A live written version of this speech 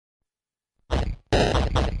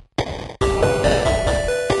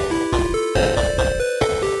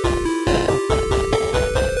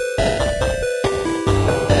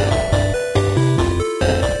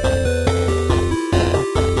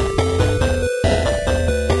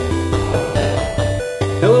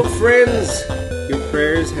friends, your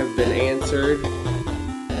prayers have been answered.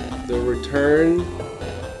 The return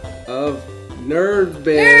of Nerd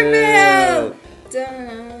Build.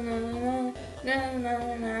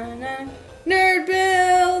 Nerd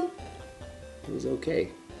Build. It was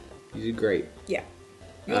okay. You did great. Yeah.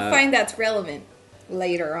 You'll find that's relevant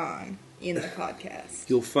later on in the podcast.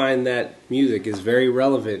 You'll find that music is very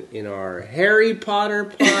relevant in our Harry Potter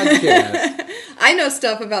podcast. I know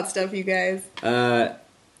stuff about stuff, you guys.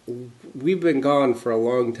 We've been gone for a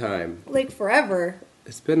long time. Like forever.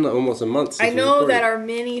 It's been almost a month since I know we recorded. that our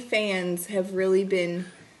many fans have really been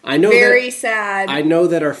very sad. I know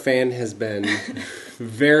that our fan has been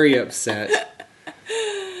very upset.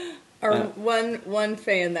 Our one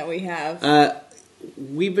fan that we have.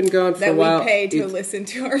 We've been gone for a while. That we pay to listen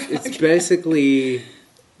to our podcast. It's basically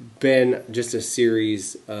been just a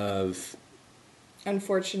series of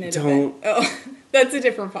unfortunate events. Oh, that's a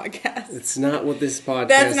different podcast. It's not what this podcast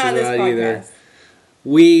that's not is this about podcast.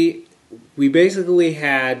 either. We basically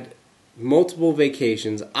had multiple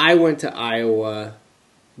vacations. I went to Iowa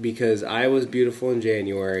because Iowa's beautiful in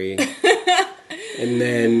January. And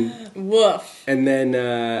then woof. And then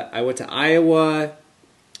I went to Iowa,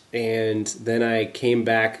 and then I came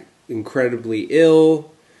back incredibly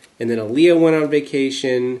ill, and then Aaliyah went on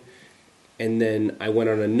vacation, and then I went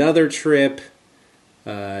on another trip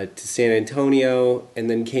to San Antonio, and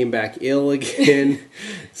then came back ill again.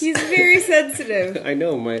 He's very sensitive. I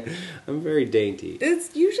know, I'm very dainty.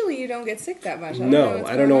 It's usually you don't get sick that much.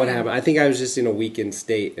 I don't know what happened. I think I was just in a weakened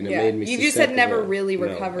state, and it made me. You just had never really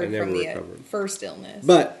recovered from the first illness.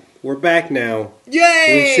 But we're back now.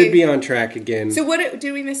 Yay! We should be on track again. So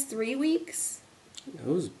did we miss 3 weeks?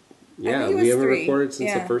 We haven't recorded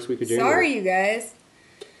since the first week of January. Sorry, you guys.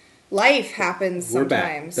 Life happens sometimes. We're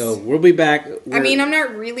back. So we'll be back. I'm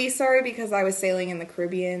not really sorry because I was sailing in the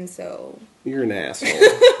Caribbean, so... You're an asshole.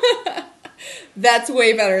 That's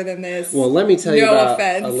way better than this. Well, let me tell you about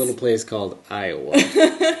offense. a little place called Iowa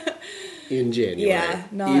in January. Yeah,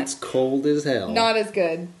 it's cold as hell. Not as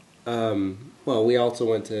good. Well, we also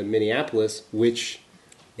went to Minneapolis, which...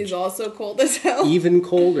 is also cold as hell. Even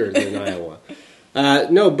colder than Iowa.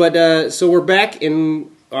 So we're back in...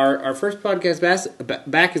 Our first podcast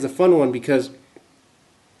back is a fun one because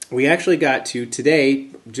we actually got to today,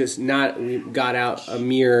 we got out a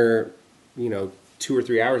mere, 2 or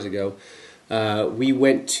 3 hours ago. We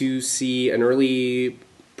went to see an early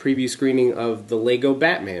preview screening of the Lego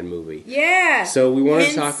Batman movie. Yeah. So we want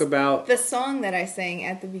to talk about the song that I sang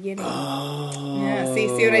at the beginning. Oh. Yeah, see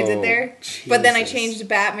what I did there? Jesus. But then I changed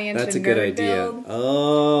Batman That's to a good Nerd idea. Build.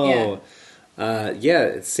 Oh. Yeah.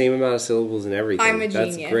 It's the same amount of syllables and everything. I'm a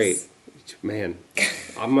genius. That's great. Man,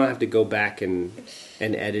 I'm going to have to go back and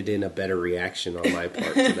edit in a better reaction on my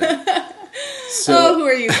part to that. Who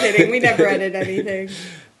are you kidding? We never edit anything.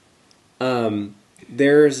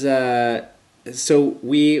 So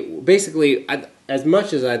we basically, as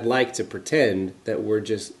much as I'd like to pretend that we're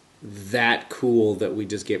just that cool that we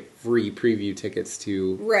just get free preview tickets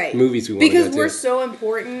to movies we want to go to. Because we're so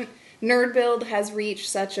important. Nerd Build has reached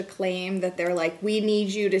such acclaim that they're like, we need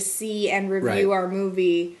you to see and review our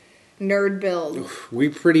movie, Nerd Build. We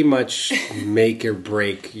pretty much make or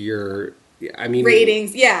break your...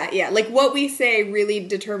 ratings. Yeah. Like, what we say really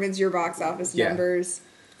determines your box office numbers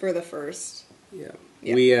for the first. Yeah.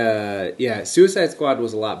 Suicide Squad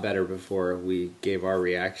was a lot better before we gave our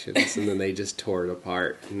reactions, and then they just tore it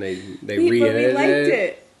apart, and they re-edited we liked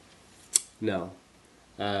it. No.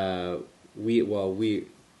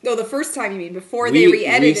 No, the first time you mean, before they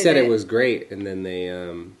re-edited it. We said it was great, and then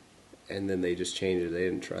they just changed it. They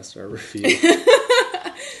didn't trust our review.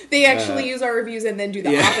 They actually use our reviews and then do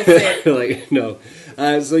the opposite. No.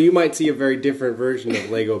 So you might see a very different version of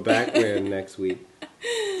Lego Batman next week.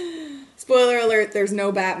 Spoiler alert, there's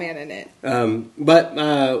no Batman in it. But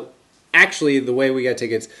actually, the way we got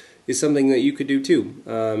tickets is something that you could do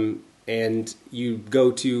too. And you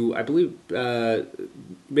go to, I believe,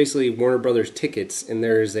 basically Warner Brothers Tickets, and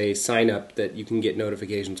there's a sign-up that you can get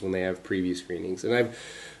notifications when they have preview screenings. And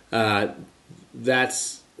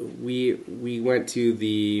we went to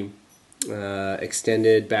the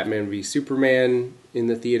extended Batman v Superman in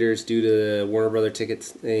the theaters due to the Warner Brothers Tickets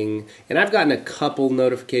thing. And I've gotten a couple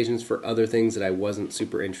notifications for other things that I wasn't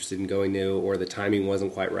super interested in going to, or the timing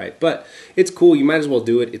wasn't quite right. But it's cool. You might as well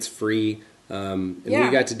do it. It's free. We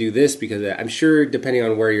got to do this because I'm sure, depending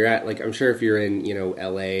on where you're at, like I'm sure if you're in,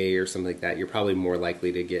 LA or something like that, you're probably more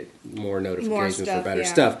likely to get more notifications for better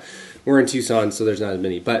stuff. We're in Tucson, so there's not as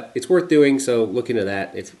many, but it's worth doing. So look into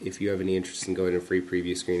that if you have any interest in going to free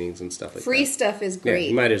preview screenings and stuff like that. Free stuff is great. Yeah,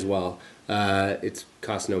 you might as well. It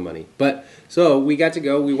costs no money. But so we got to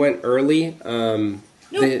go. We went early.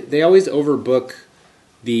 Nope. They always overbook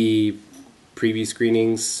the preview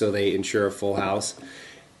screenings, so they ensure a full house.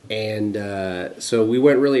 And so we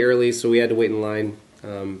went really early, so we had to wait in line.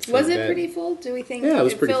 Was it pretty full? Do we think Yeah, it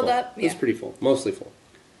was pretty filled full. up? It was pretty full, mostly full.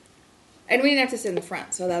 And we didn't have to sit in the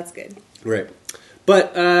front, so that's good. Right.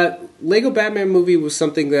 But Lego Batman movie was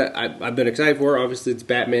something that I've been excited for. Obviously, it's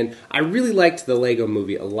Batman. I really liked the Lego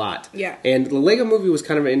movie a lot. Yeah. And the Lego movie was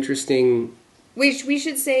kind of an interesting... We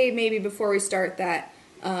should say maybe before we start that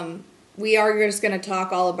we are just going to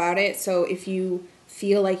talk all about it. So if you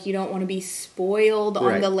feel like you don't want to be spoiled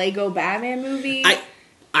on the Lego Batman movie,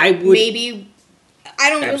 I would... Maybe... I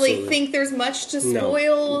don't Absolutely. really think there's much to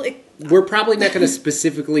spoil. No. We're probably not going to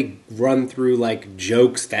specifically run through, like,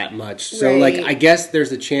 jokes that much. So, like, I guess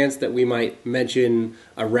there's a chance that we might mention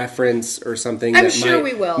a reference or something I'm that sure might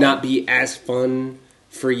we will. not be as fun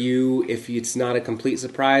for you if it's not a complete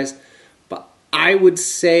surprise. But I would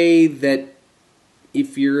say that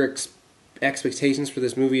if your expectations for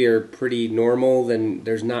this movie are pretty normal, then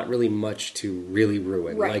there's not really much to really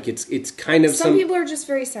ruin. Right. Like, it's kind of some people are just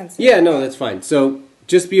very sensitive. Yeah, no, that's fine. So...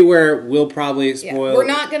 just be aware, we'll probably spoil... Yeah. We're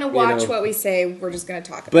not going to watch what we say, we're just going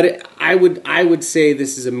to talk about it. But I would say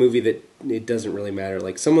this is a movie that it doesn't really matter.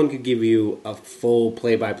 Like, someone could give you a full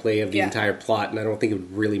play-by-play of the entire plot, and I don't think it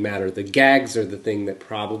would really matter. The gags are the thing that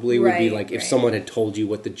probably would be like if someone had told you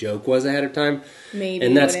what the joke was ahead of time. Maybe.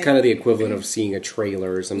 And that's kind of the equivalent of seeing a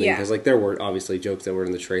trailer or something. Yeah. Because, like, there were obviously jokes that were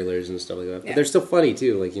in the trailers and stuff like that. But they're still funny,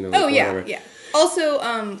 too. Like, you know. Oh, like, yeah, yeah.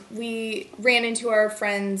 Also, we ran into our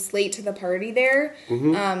friends late to the party there,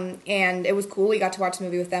 and it was cool. We got to watch the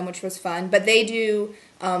movie with them, which was fun. But they do,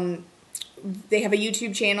 they have a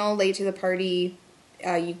YouTube channel, Late to the Party.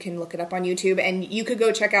 You can look it up on YouTube, and you could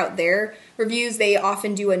go check out their reviews. They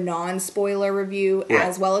often do a non-spoiler review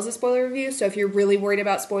as well as a spoiler review. So if you're really worried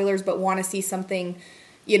about spoilers but want to see something,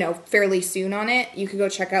 you know, fairly soon on it, you could go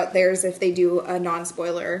check out theirs if they do a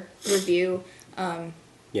non-spoiler review.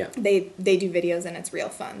 Yeah. They do videos and it's real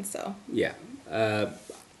fun, so. Yeah.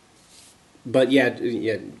 But yeah,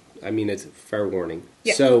 I mean, it's fair warning.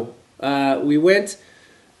 Yeah. So, we went,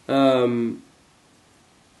 got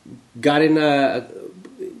in a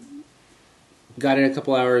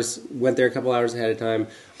couple hours, went there a couple hours ahead of time.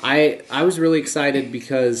 I was really excited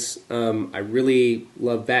because, I really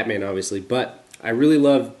love Batman, obviously, but I really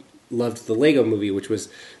loved the Lego movie,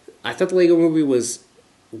 I thought the Lego movie was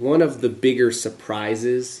one of the bigger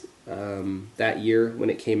surprises that year when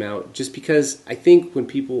it came out, just because I think when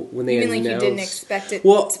they announced, like you didn't expect it.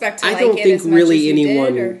 Well, expect to I like don't it think as much really as you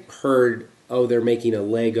anyone did, heard. Oh, they're making a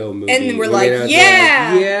Lego movie, and we're when like, they announced it,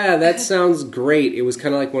 yeah, yeah, that sounds great. It was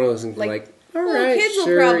kind of like one of those things, like all well, right, kids will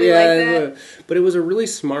sure, probably yeah, like that. But it was a really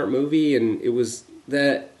smart movie, and it was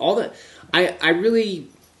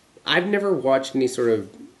I've never watched any sort of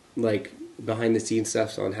like behind the scenes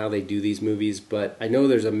stuff on how they do these movies, but I know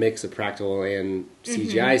there's a mix of practical and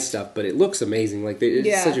CGI stuff, but it looks amazing. Like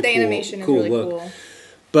it's such a animation cool is really look. cool.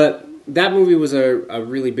 But that movie was a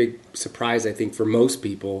really big surprise, I think, for most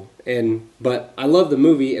people. But I love the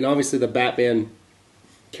movie, and obviously the Batman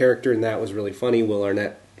character in that was really funny. Will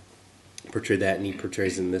Arnett portrayed that, and he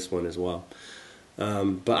portrays in this one as well.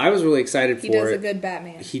 But I was really excited for it. He does a good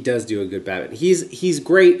Batman. He does do a good Batman. He's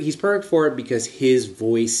great. He's perfect for it because his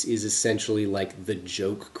voice is essentially like the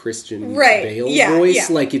joke Christian Bale voice. Yeah.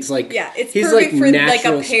 Like it's like it's his perfect like for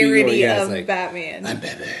natural like a parody of like, Batman. I'm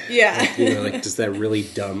Batman. Yeah, like, you know, like just that really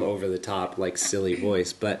dumb, over the top, like silly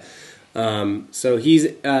voice. But so he's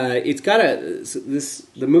it's got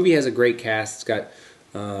the movie has a great cast. It's got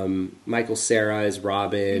Michael Cera as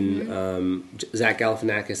Robin, Zach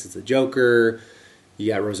Galifianakis as the Joker.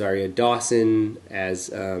 You got Rosario Dawson as,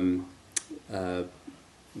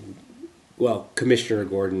 Commissioner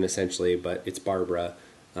Gordon, essentially, but it's Barbara.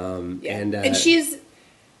 And she's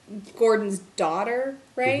Gordon's daughter,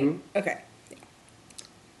 right? Mm-hmm. Okay.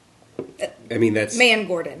 I mean, that's... Man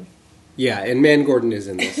Gordon. Yeah, and Man Gordon is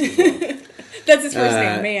in this as well. That's his first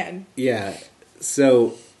name, Man. Yeah,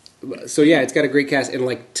 so yeah, it's got a great cast and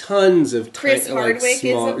like tons of Chris Hardwick is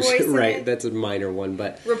a voice right. in it. That's a minor one,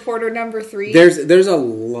 but Reporter number 3. There's a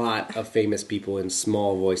lot of famous people in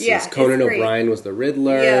small voices. Yeah, Conan O'Brien was the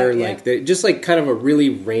Riddler. Yeah, like just like kind of a really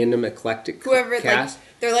random, eclectic cast.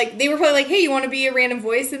 They were probably like, hey, you want to be a random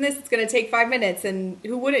voice in this? It's going to take 5 minutes, and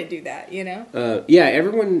who wouldn't do that, you know? Yeah,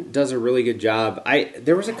 everyone does a really good job.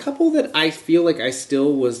 There was a couple that I feel like I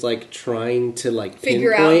still was like trying to like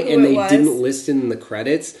figure pinpoint, out who and it they was. didn't list in the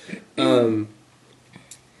credits. I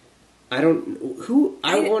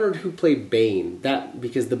wondered who played Bane. That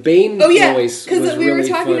because the Bane voice was because we wreally were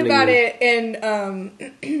talking funny. about it, and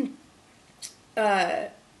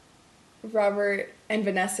Robert and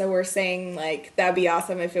Vanessa were saying, like, that'd be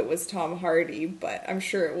awesome if it was Tom Hardy, but I'm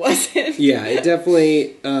sure it wasn't. Yeah, it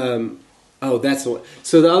definitely. That's the one.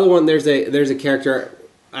 So the other one, there's a character.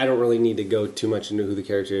 I don't really need to go too much into who the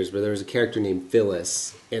character is, but there was a character named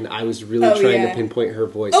Phyllis, and I was really trying to pinpoint her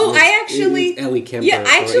voice. Oh, it was Ellie Kemper. Yeah,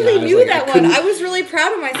 I actually knew that one. I was really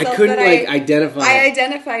proud of myself. I couldn't identify. I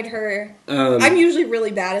identified her. I'm usually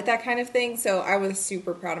really bad at that kind of thing, so I was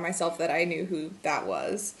super proud of myself that I knew who that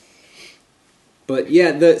was. But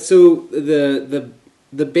yeah, the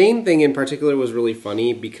Bane thing in particular was really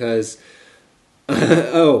funny because.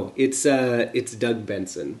 It's Doug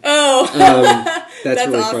Benson. Oh, that's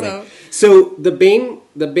really awesome. Funny. So the Bane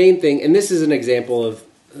thing, and this is an example of,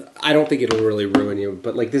 I don't think it'll really ruin you,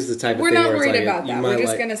 but like this is the type of we're thing not where worried it's like, about that. We're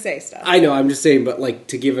just gonna say stuff. I know, I'm just saying, but like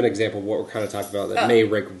to give an example of what we're kind of talking about that may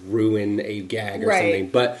ruin a gag or something.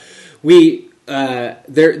 But we,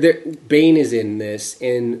 Bane is in this,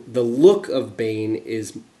 and the look of Bane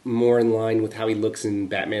is more in line with how he looks in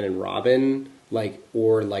Batman and Robin,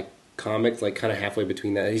 or comics, like kind of halfway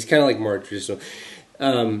between that. He's kind of like more traditional,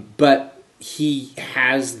 but he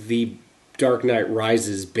has the Dark Knight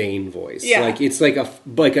Rises Bane voice. Yeah, like it's like a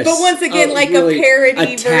but once again, like really a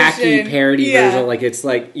parody, tacky version. Parody version. Like it's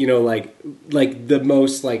like like the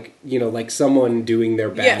most like someone doing their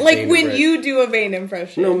bad. Yeah, like Bane when impression. you do a Bane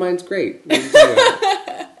impression. No, mine's great.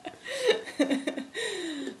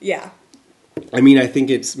 Yeah. I mean, I think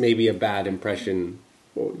it's maybe a bad impression.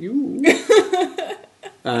 Well, you.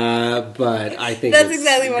 But I think that's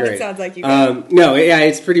exactly what it sounds like. No, yeah,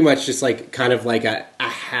 it's pretty much just like kind of like a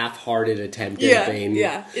half-hearted attempt at a Bane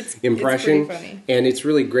impression, it's pretty funny. And it's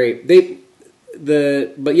really great. The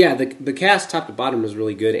cast top to bottom is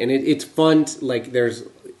really good, and it's fun.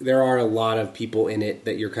 There are a lot of people in it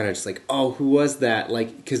that you're kind of just like, oh, who was that?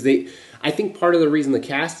 Like, because I think part of the reason the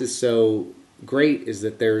cast is so great is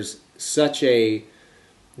that there's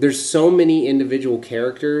so many individual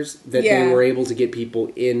characters that they were able to get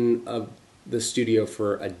people in the studio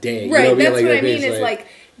for a day. Right, you know, that's what I mean. It's like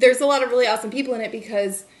there's a lot of really awesome people in it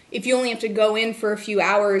because if you only have to go in for a few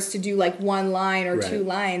hours to do like one line or two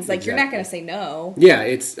lines, like you're not going to say no. Yeah,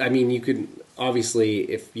 you could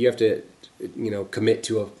obviously if you have to commit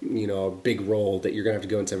to a big role that you're going to have to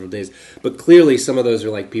go in several days. But clearly some of those are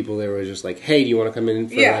like people that were just like, hey, do you want to come in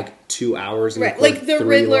for like 2 hours? And like the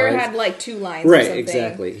Riddler had like 2 lines or something.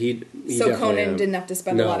 Exactly. He so Conan didn't have to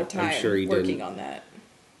spend a lot of time working on that.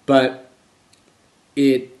 But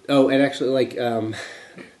and actually like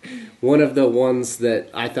one of the ones that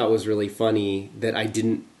I thought was really funny that I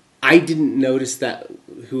didn't notice that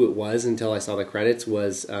who it was until I saw the credits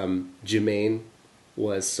was Jermaine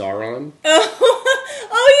was Sauron.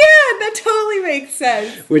 Oh yeah, that totally makes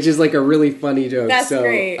sense. Which is like a really funny joke. That's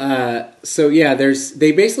great.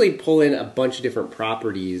 They basically pull in a bunch of different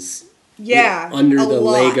properties. Yeah, under the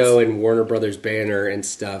Lego and Warner Brothers banner and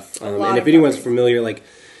stuff. And if anyone's familiar, like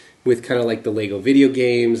with kind of like the Lego video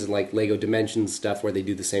games and like Lego Dimensions stuff, where they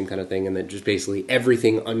do the same kind of thing, and then just basically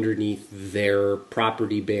everything underneath their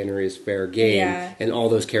property banner is fair game, and all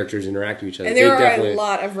those characters interact with each other. And there are a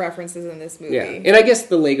lot of references in this movie. Yeah, and I guess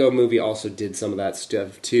the Lego movie also did some of that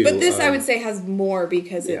stuff too. But this, I would say, has more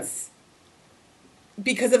because it's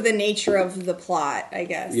because of the nature of the plot. I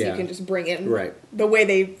guess you can just bring in the way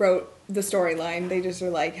they wrote the storyline. They just are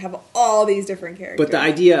like have all these different characters. But the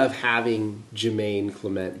idea of having Jermaine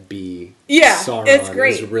Clement be Sauron it's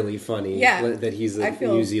great. is really funny. Yeah, that he's a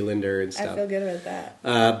New Zealander and stuff. I feel good about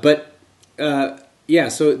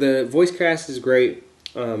that. So the voice cast is great.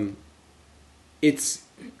 It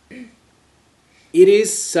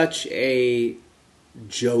is such a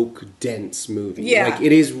joke dense movie. Yeah, like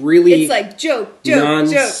it is really. It's like joke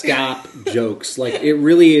non-stop jokes. Like it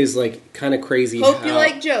really is like kind of crazy. Hope you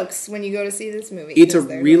like jokes when you go to see this movie. It's a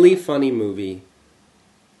really funny movie.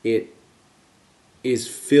 It is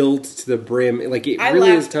filled to the brim. Like it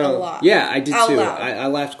really is. A lot. Yeah, I did too. I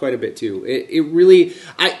laughed quite a bit too. It really.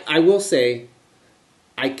 I will say,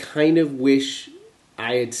 I kind of wish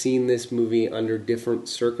I had seen this movie under different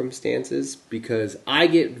circumstances because I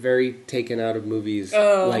get very taken out of movies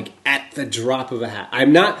like at the drop of a hat.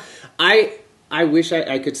 I'm not. I wish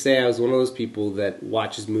I could say I was one of those people that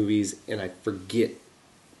watches movies and I forget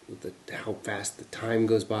how fast the time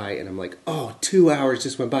goes by, and I'm like, oh, 2 hours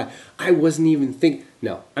just went by. I wasn't even thinking.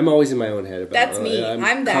 No, I'm always in my own head about it. That's me.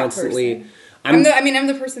 I'm that person. I'm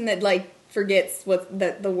the person that like forgets what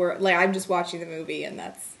the word. Like I'm just watching the movie, and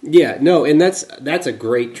that's and that's a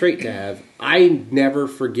great trait to have. I never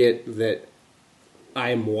forget that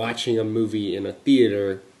I'm watching a movie in a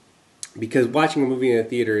theater. Because watching a movie in a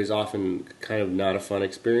theater is often kind of not a fun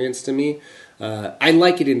experience to me. I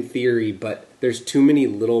like it in theory, but there's too many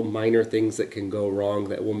little minor things that can go wrong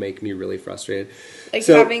that will make me really frustrated. Like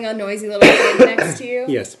having a noisy little kid next to you?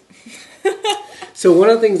 Yes. So one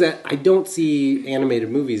of the things that I don't see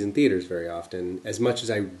animated movies in theaters very often, as much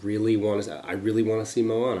as I really want to see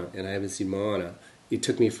Moana, and I haven't seen Moana. It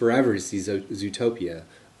took me forever to see Zootopia,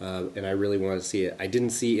 and I really want to see it. I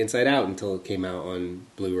didn't see Inside Out until it came out on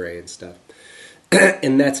Blu-ray and stuff.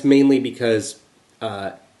 And that's mainly because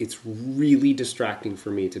it's really distracting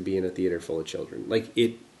for me to be in a theater full of children. Like,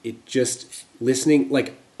 it just, listening,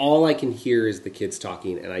 like, all I can hear is the kids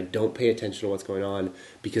talking, and I don't pay attention to what's going on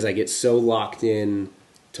because I get so locked in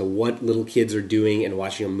to what little kids are doing and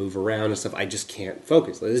watching them move around and stuff. I just can't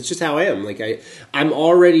focus. It's just how I am. Like, I'm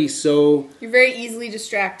already so... You're very easily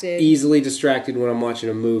distracted. Easily distracted when I'm watching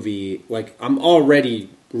a movie. Like, I'm already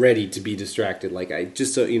ready to be distracted. Like, I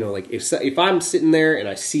just, so, you know, like, if I'm sitting there and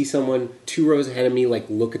I see someone 2 rows ahead of me, like,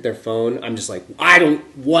 look at their phone, I'm just like, I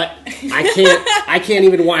can't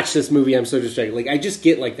even watch this movie. I'm so distracted. Like, I just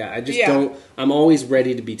get like that. I just don't, I'm always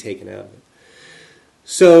ready to be taken out of it.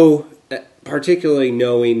 So, particularly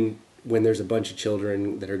knowing when there's a bunch of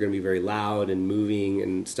children that are going to be very loud and moving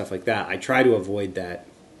and stuff like that, I try to avoid that.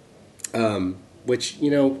 Which, you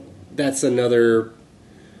know, that's another...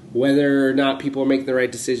 Whether or not people are making the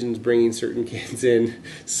right decisions bringing certain kids in.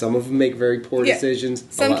 Some of them make very poor decisions.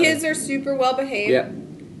 Some kids are super well behaved. Yeah.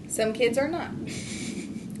 Some kids are not.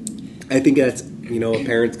 I think that's, you know, a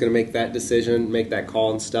parent's going to make that decision, make that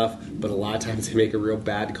call and stuff, but a lot of times they make a real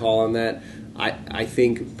bad call on that. I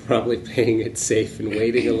think probably playing it safe and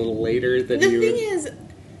waiting a little later than you would. The thing is,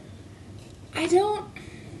 I don't...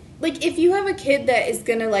 Like, if you have a kid that is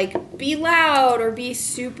going to, like, be loud or be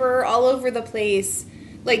super all over the place...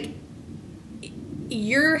 Like,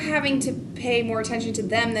 you're having to pay more attention to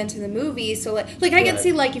them than to the movie. So, like I can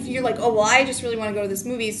see, like, if you're like, oh, well, I just really want to go to this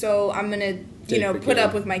movie, so I'm going to, you know, put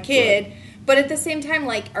up with my kid. Right. But at the same time,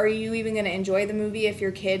 like, are you even going to enjoy the movie if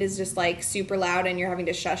your kid is just, like, super loud and you're having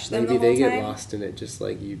to shush them the whole time? Maybe they get lost in it just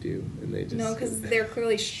like you do. And they just... No, because they're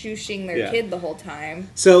clearly shushing their kid the whole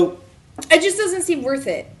time. So... It just doesn't seem worth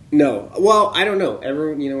it. No. Well, I don't know.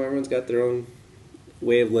 Everyone's got their own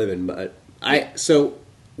way of living, but... So...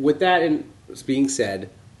 With that being said,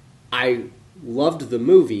 I loved the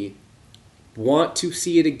movie, want to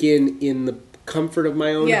see it again in the comfort of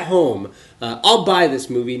my own home. I'll buy this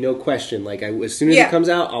movie, no question. Like, as soon as it comes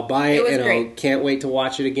out, I'll buy it and I can't wait to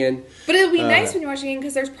watch it again. But it'll be nice when you watch it again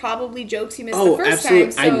because there's probably jokes you missed the first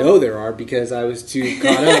absolutely. time. So. I know there are because I was too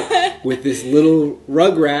caught up with this little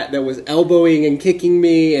rugrat that was elbowing and kicking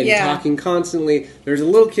me and talking constantly. There's a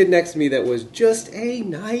little kid next to me that was just a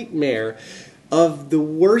nightmare. Of the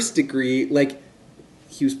worst degree, like,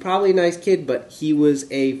 he was probably a nice kid, but he was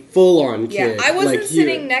a full-on kid. Yeah, I wasn't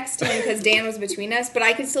sitting next to him because Dan was between us, but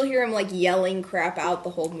I could still hear him, like, yelling crap out the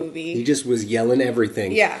whole movie. He just was yelling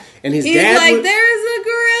everything. Yeah. And his He's dad like, there's a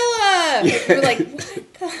gorilla! Yeah. We're like,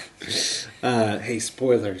 what the... hey,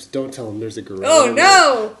 spoilers. Don't tell him there's a gorilla. Oh,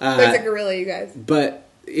 no! There's a gorilla, you guys. But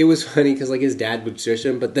it was funny because, like, his dad would shush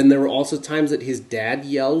him, but then there were also times that his dad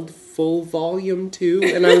yelled full volume too,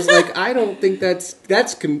 and I was like, I don't think that's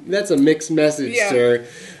a mixed message, sir.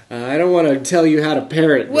 I don't want to tell you how to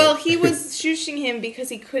parent. Well, he was shushing him because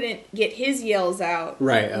he couldn't get his yells out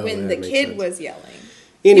when the kid was yelling.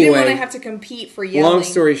 Anyway, he didn't want to have to compete for yelling. Long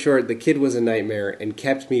story short, the kid was a nightmare and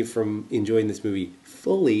kept me from enjoying this movie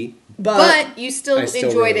fully. But you still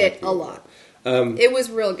enjoyed really it a lot. It was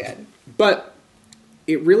real good. But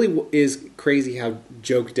it really is crazy how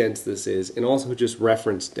joke dense this is, and also just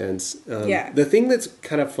reference dense. The thing that's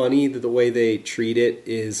kind of funny, the way they treat it,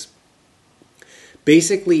 is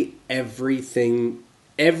basically every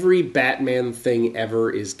Batman thing ever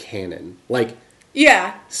is canon. Like,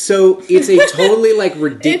 so it's a totally, like,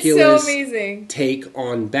 ridiculous it's so amazing. Take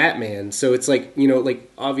on Batman. So it's like, you know,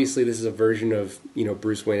 like, obviously this is a version of, you know,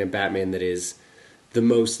 Bruce Wayne and Batman that is the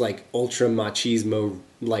most, like, ultra machismo,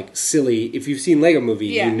 like, silly. If you've seen Lego Movie,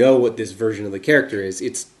 you know what this version of the character is.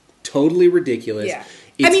 It's totally ridiculous. Yeah.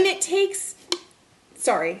 I mean, it takes...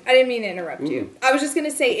 Sorry, I didn't mean to interrupt you. I was just going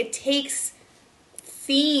to say, it takes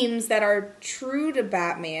themes that are true to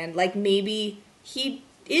Batman. Like, maybe he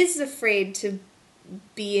is afraid to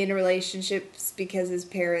be in relationships because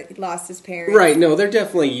he lost his parents. Right, no, they're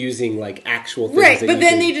definitely using, like, actual things. Right, but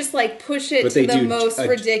then they just, like, push it to the most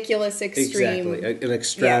ridiculous extreme. Exactly, an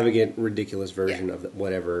extravagant, ridiculous version of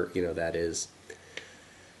whatever, you know, that is.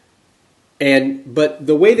 But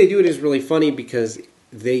the way they do it is really funny because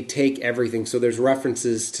they take everything. So there's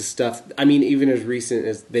references to stuff. I mean, even as recent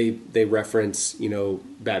as they reference, you know,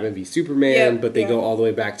 Batman v Superman, but they go all the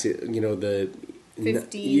way back to, you know, the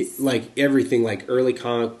 50s. Like everything, like early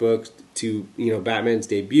comic books to, you know, Batman's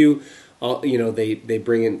debut, all, they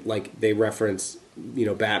bring in, like, they reference,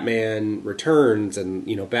 Batman Returns and,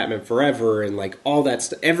 Batman Forever and, like, all that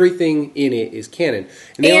stuff. Everything in it is canon.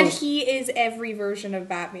 And he is every version of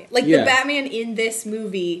Batman. Like, the Batman in this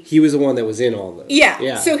movie... He was the one that was in all of those.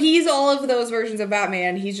 Yeah. So he's all of those versions of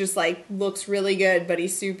Batman. He's just, like, looks really good, but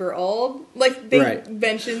he's super old. Like, they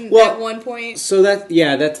mentioned at one point. So that's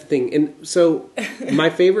the thing. And so,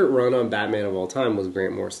 my favorite run on Batman of all time was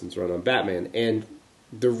Grant Morrison's run on Batman. And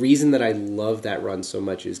the reason that I love that run so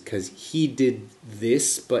much is because he did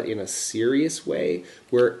this, but in a serious way,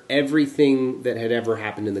 where everything that had ever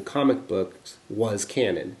happened in the comic books was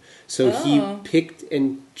canon. So he picked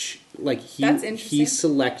and he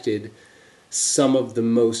selected some of the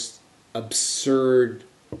most absurd,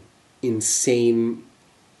 insane,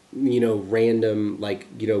 random,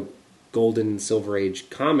 Golden and Silver Age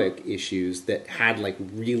comic issues that had, like,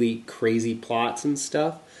 really crazy plots and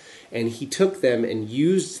stuff. And he took them and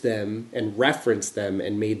used them and referenced them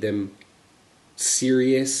and made them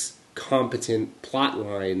serious, competent plot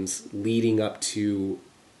lines leading up to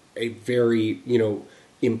a very,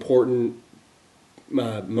 important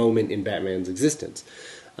moment in Batman's existence.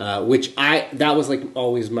 That was, like,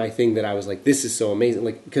 always my thing that I was like, this is so amazing.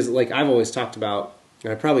 Like, because, like, I've always talked about,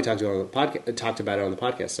 and I probably talked about it on the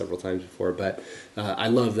podcast several times before, but I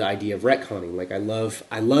love the idea of retconning. Like, I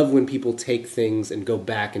love when people take things and go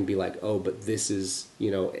back and be like, oh, but this is,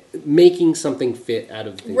 making something fit out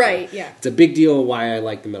of the thing. Right, yeah. It's a big deal why I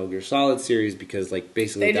like the Metal Gear Solid series, because, like,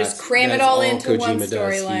 basically they just cram it all into one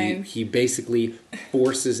storyline. He basically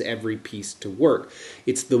forces every piece to work.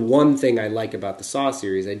 It's the one thing I like about the Saw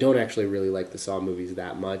series. I don't actually really like the Saw movies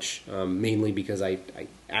that much, mainly because I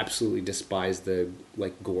absolutely despise the,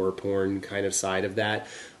 like, gore porn kind of side of that,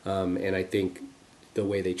 and I think the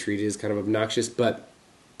way they treat it is kind of obnoxious, but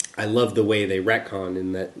I love the way they retcon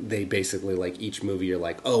in that they basically, like, each movie you're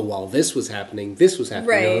like, oh, while this was happening,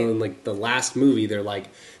 right. And, like, the last movie they're like,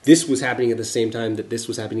 this was happening at the same time that this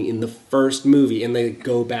was happening in the first movie, and they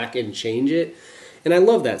go back and change it. And I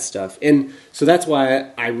love that stuff. And so that's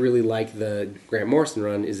why I really like the Grant Morrison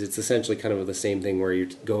run, is it's essentially kind of the same thing where you're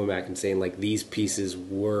going back and saying, like, these pieces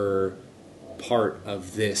were part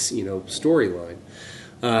of this, storyline.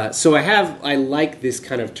 So I like this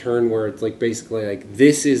kind of turn where it's, like, basically, like,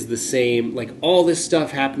 this is the same, like, all this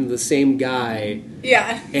stuff happened to the same guy.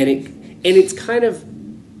 Yeah. And it's kind of,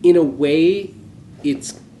 in a way,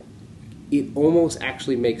 it almost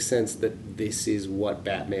actually makes sense that this is what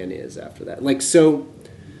Batman is after that. Like, so...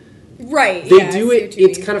 Right, they do it,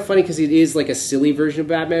 it's kind of funny because it is, like, a silly version of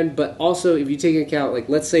Batman, but also, if you take into account, like,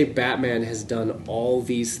 let's say Batman has done all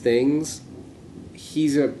these things,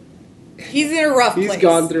 he's in a rough place. He's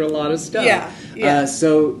gone through a lot of stuff. Yeah.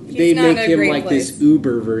 So they make him, like, this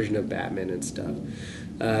Uber version of Batman and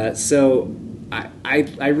stuff. So...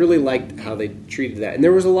 I really liked how they treated that, and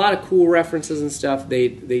there was a lot of cool references and stuff. They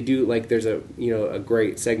do, like, there's a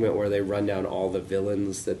great segment where they run down all the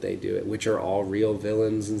villains that they do it, which are all real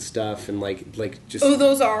villains and stuff, and like just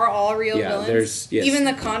those are all real villains. There's even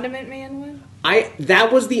the Condiment Man one.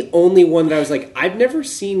 That was the only one that I was like, I've never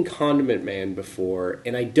seen Condiment Man before,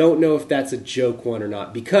 and I don't know if that's a joke one or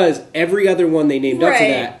not, because every other one they named up to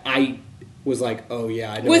that I was like, oh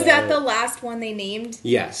yeah, I know. Was that the last one they named?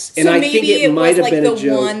 Yes, and so I think it might have been a joke.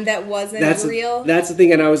 The one that wasn't real. That's the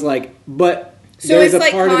thing, and I was like, but so it's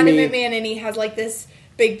like Condiment Man, and he has, like, this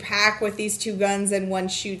big pack with these two guns, and one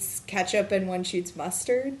shoots ketchup and one shoots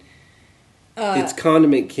mustard. It's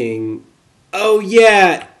Condiment King. Oh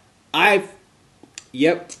yeah, I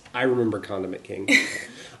remember Condiment King.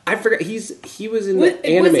 I forgot he was in the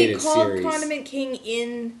animated series. Was he called Condiment King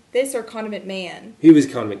in this, or Condiment Man? He was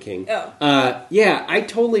Condiment King. Oh. Yeah, I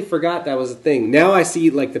totally forgot that was a thing. Now I see,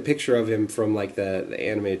 like, the picture of him from, like, the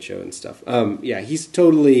animated show and stuff. Yeah, that's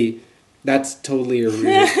totally a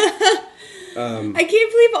real... I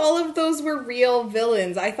can't believe all of those were real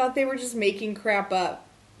villains. I thought they were just making crap up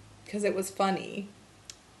because it was funny.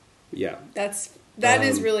 Yeah. That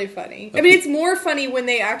is really funny. I mean, it's more funny when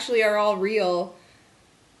they actually are all real.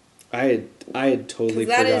 I had totally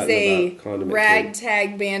forgotten about Condiment King. That is a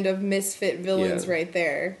ragtag band of misfit villains right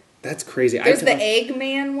there. That's crazy. There's the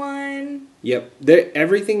Eggman one. Yep.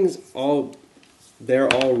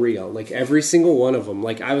 They're all real. Like, every single one of them.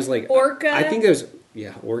 Like, I was like... Orca? I think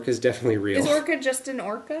Orca's definitely real. Is Orca just an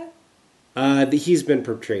orca? He's been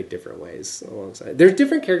portrayed different ways alongside. There's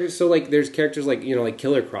different characters. So, like, there's characters like, like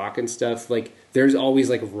Killer Croc and stuff. Like, there's always,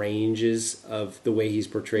 like, ranges of the way he's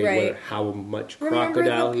portrayed, how much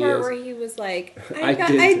crocodile he is. Remember the part where he was like,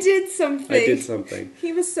 I did something. I did something.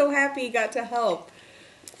 He was so happy he got to help.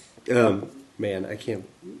 Man, I can't.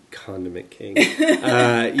 Condiment King.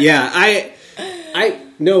 Yeah, I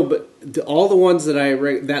no, but all the ones that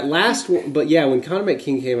that last one. But yeah, when Condiment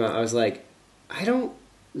King came out, I was like, I don't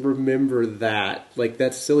remember that. Like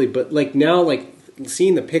that's silly. But like now, like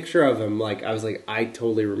seeing the picture of him, like I was like, I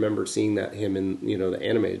totally remember seeing him in the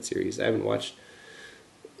animated series. I haven't watched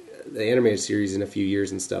the animated series in a few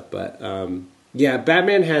years and stuff, but yeah,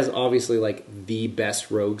 Batman has obviously like the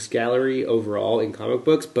best rogues gallery overall in comic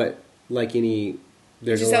books, but like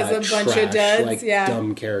there's a lot of trash, like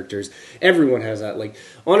dumb characters. Everyone has that. Like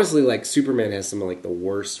honestly, like Superman has some of like the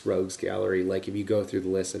worst rogues gallery. Like if you go through the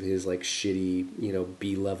list of his like shitty,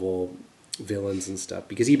 B-level villains and stuff,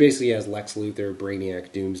 because he basically has Lex Luthor,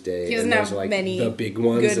 Brainiac, Doomsday. He doesn't have like many the big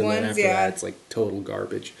ones, good and ones, then after that, it's like total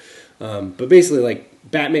garbage. But basically, like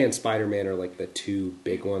Batman, Spider-Man are like the two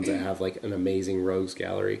big ones that have like an amazing rogues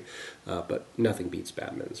gallery. But nothing beats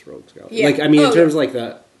Batman's rogues gallery. Yeah. Like I mean, in terms of like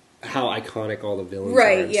how iconic all the villains are.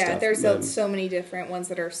 Right, and yeah. stuff. There's so many different ones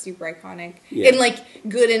that are super iconic. Yeah. And like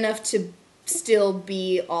good enough to still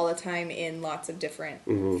be all the time in lots of different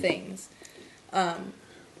things.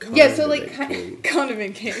 Yeah, so like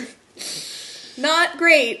Condiment King. Not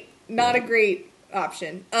great. Not a great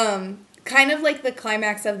option. Kind of like the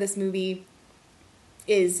climax of this movie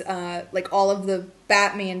is like all of the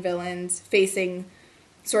Batman villains facing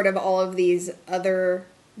sort of all of these other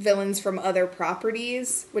villains from other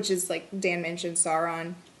properties, which is like Dan mentioned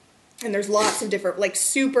Sauron, and there's lots of different like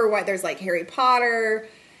super wide. There's like Harry Potter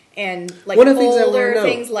and like one of the older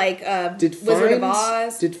things like Wizard of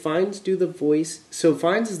Oz. Did Fiennes do the voice? So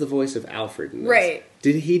Fiennes is the voice of Alfred in this. Right.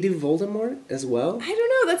 Did he do Voldemort as well? I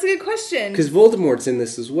don't know. That's a good question. Because Voldemort's in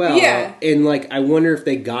this as well. Yeah. And like I wonder if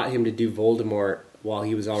they got him to do Voldemort while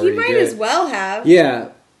he was already He might as well have. Yeah.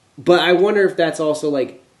 But I wonder if that's also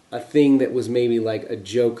like a thing that was maybe like a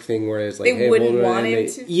joke thing where it's like, they hey, wouldn't Voldemort, want him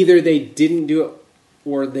to. Either they didn't do it,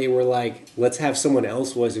 or they were like, let's have someone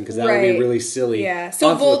else voice him because that would be really silly. Yeah.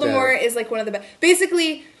 So Voldemort is like one of the best.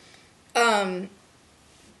 Basically,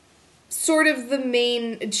 sort of the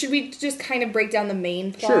main. Should we just kind of break down the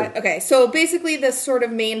main plot? Sure. Okay. So basically, the sort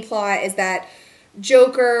of main plot is that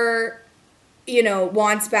Joker,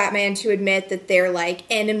 wants Batman to admit that they're like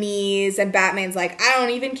enemies, and Batman's like, I don't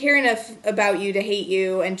even care enough about you to hate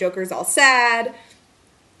you, and Joker's all sad.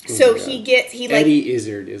 So Eddie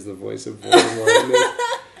Izzard is the voice of Voldemort.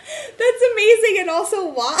 That's amazing, and also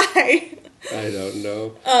why? I don't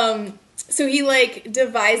know. So he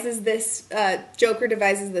devises this. Joker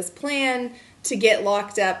devises this plan to get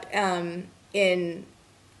locked up in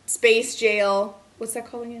space jail. What's that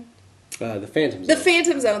called again? The Phantom Zone. The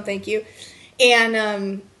Phantom Zone. Thank you.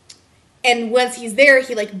 And once he's there,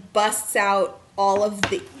 he busts out all of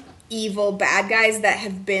the evil bad guys that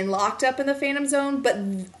have been locked up in the Phantom Zone, but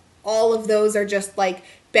all of those are just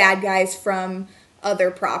bad guys from other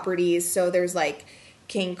properties. So there's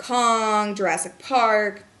King Kong, Jurassic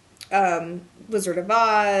Park, Wizard of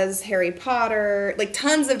Oz, Harry Potter,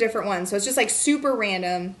 tons of different ones. So it's just super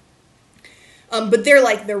random. But they're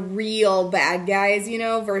the real bad guys,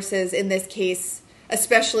 versus in this case,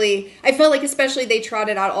 especially, I felt especially they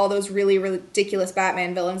trotted out all those really ridiculous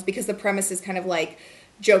Batman villains because the premise is kind of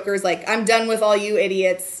Joker's I'm done with all you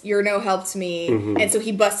idiots, you're no help to me. Mm-hmm. And so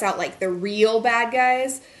he busts out the real bad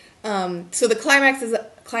guys. So the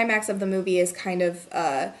climax of the movie is kind of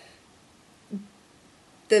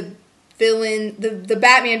the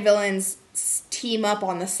Batman villains team up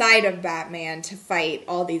on the side of Batman to fight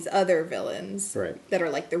all these other villains that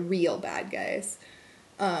are the real bad guys.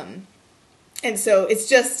 And so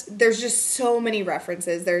there's just so many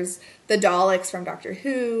references. There's the Daleks from Doctor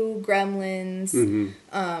Who, Gremlins,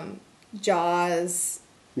 Jaws.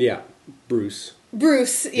 Yeah, Bruce.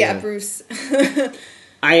 Bruce.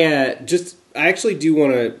 I actually do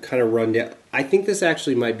want to kind of run down. I think this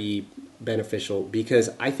actually might be beneficial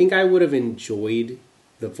because I think I would have enjoyed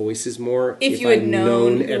the voices more if you had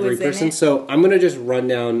known every person. So I'm going to just run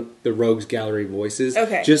down the Rogues Gallery voices,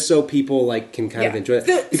 just so people can kind of enjoy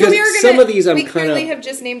it. Because some of these we clearly have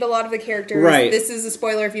just named a lot of the characters. Right. This is a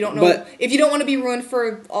spoiler if you don't know. If you don't want to be ruined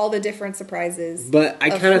for all the different surprises. But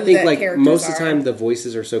I kind of think most of the time the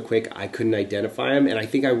voices are so quick I couldn't identify them, and I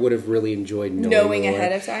think I would have really enjoyed knowing more.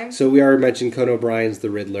 Ahead of time. So we already mentioned Conan O'Brien's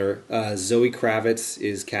the Riddler. Zoe Kravitz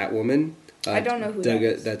is Catwoman. I don't know who that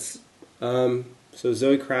is. That's so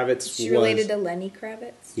Zoe Kravitz was related to Lenny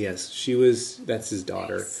Kravitz? Yes, she was. That's his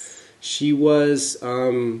daughter. Nice. She was.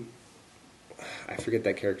 I forget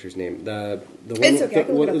that character's name. The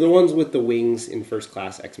ones with the wings in First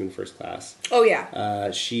Class, X-Men First Class. Oh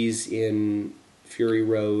yeah. She's in Fury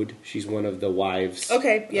Road. She's one of the wives.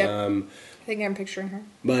 Okay, yeah. I think I'm picturing her.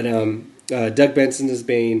 But Doug Benson as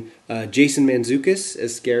Bane, Jason Mantzoukas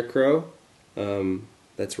as Scarecrow.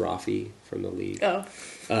 That's Rafi from the League. Oh.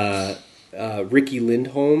 Ricky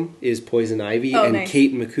Lindholm is Poison Ivy, Oh, and nice.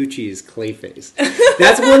 Kate Micucci is Clayface.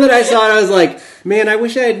 That's one that I saw, and I was like, man, I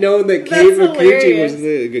wish I had known that Kate That's Micucci was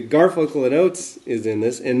hilarious. the Garfunkel and Oates is in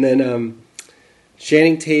this. And then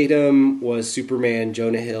Channing Tatum was Superman,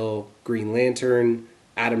 Jonah Hill, Green Lantern,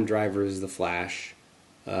 Adam Driver is the Flash.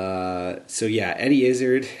 So yeah, Eddie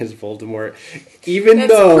Izzard as Voldemort. Even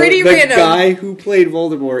That's though pretty the random. guy who played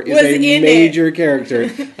Voldemort is Was a in major character.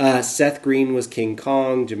 Seth Green was King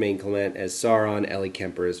Kong, Jermaine Clement as Sauron, Ellie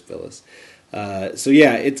Kemper as Phyllis. So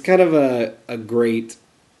yeah, it's kind of a great,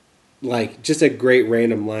 like, just a great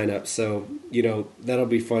random lineup. So, you know, that'll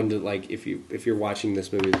be fun to, like, if you're watching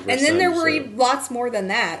this movie the first time. And then there were so. lots more than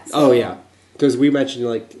that. So. Oh yeah, because we mentioned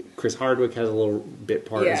like Chris Hardwick has a little bit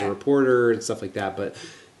part as a Yeah. reporter and stuff like that, but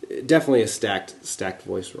definitely a stacked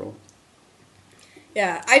voice role.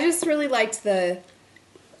 Yeah, I just really liked the,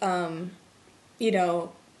 you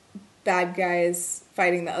know, bad guys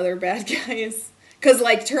fighting the other bad guys. Because,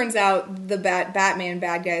 like, turns out the Batman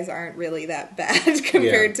bad guys aren't really that bad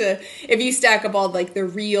compared to if you stack up all, like, the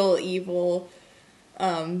real evil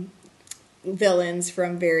villains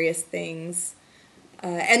from various things.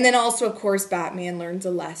 And then also, of course, Batman learns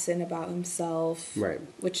a lesson about himself. Right.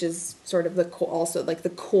 Which is sort of also, like, the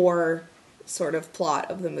core sort of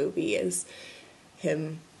plot of the movie is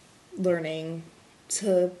him learning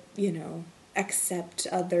to, you know, accept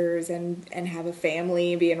others and have a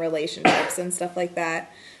family, be in relationships and stuff like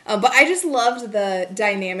that. But I just loved the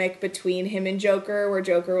dynamic between him and Joker, where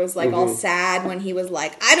Joker was like all sad when he was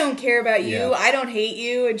like, I don't care about you, Yeah. I don't hate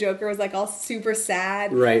you, and Joker was like all super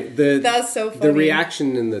sad. Right. That was so funny. The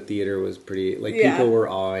reaction in the theater was pretty, like, Yeah. people were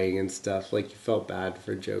awing and stuff. Like, you felt bad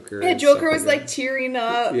for Joker. Yeah, and Joker stuff was like tearing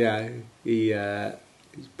up. Yeah,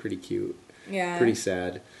 he's pretty cute. Yeah. Pretty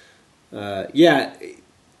sad. Yeah,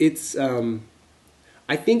 it's.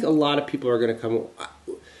 I think a lot of people are going to come.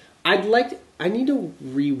 I need to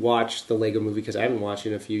rewatch the Lego Movie because I haven't watched it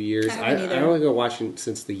in a few years. I I haven't either. don't think I've watched it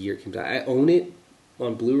since the year it came out. I own it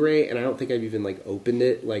on Blu-ray, and I don't think I've even like opened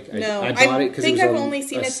it. Like No, I bought it because it think was I've on only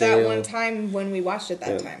seen a it sale. that one time when we watched it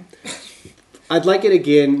that Yeah. time. I'd like it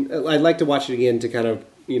again. I'd like to watch it again to kind of,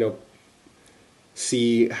 you know,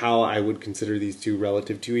 see how I would consider these two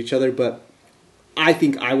relative to each other. But I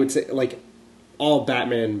think I would say, like, all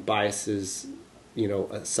Batman biases, you know,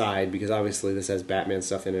 aside, because obviously this has Batman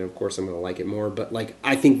stuff in it. Of course, I'm going to like it more. But, like,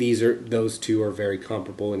 I think those two are very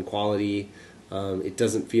comparable in quality. It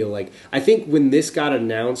doesn't feel like... I think when this got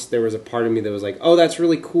announced, there was a part of me that was like, oh, that's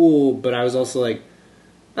really cool. But I was also like,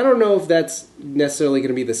 I don't know if that's necessarily going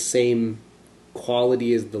to be the same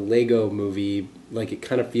quality as the Lego Movie. Like, it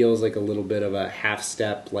kind of feels like a little bit of a half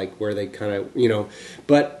step, like where they kind of, you know,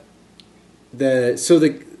 but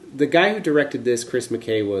the guy who directed this, Chris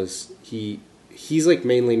McKay, he's like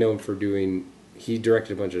mainly known for he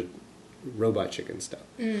directed a bunch of Robot Chicken stuff.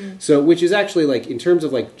 So, which is actually, like, in terms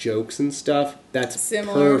of like jokes and stuff, that's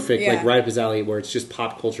Similar, perfect, yeah. like right up his alley, where it's just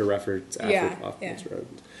pop culture reference after Yeah, pop yeah. culture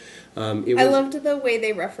reference. I loved the way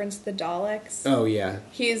they referenced the Daleks. Oh yeah,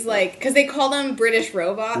 He's like, because they called them British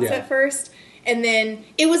robots Yeah. at first, and then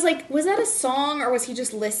it was like, was that a song or was he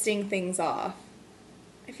just listing things off?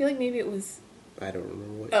 I feel like maybe it was. I don't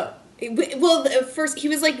remember what. Well, at first he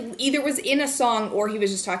was like either was in a song or he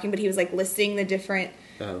was just talking, but he was like listing the different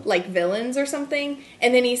like villains or something,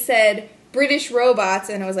 and then he said British robots,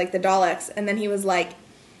 and it was like the Daleks, and then he was like,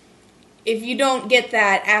 if you don't get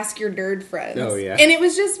that, ask your nerd friends. Oh, yeah. And it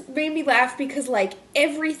was just made me laugh because, like,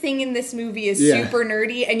 everything in this movie is Yeah. super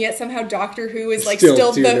nerdy, and yet somehow Doctor Who is, like, Still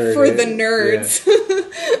still too for nerdy. the nerds.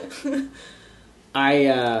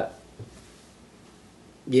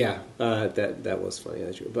 That was funny.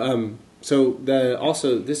 That's true. But, so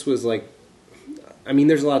this was like, I mean,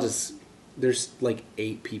 there's like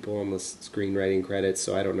 8 people on the screenwriting credits,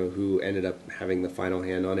 so I don't know who ended up having the final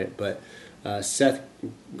hand on it, but Seth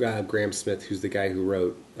Grahame-Smith, who's the guy who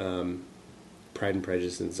wrote Pride and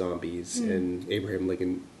Prejudice and Zombies and Abraham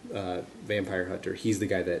Lincoln Vampire Hunter, he's the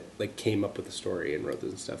guy that like came up with the story and wrote this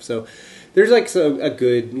and stuff. So there's like a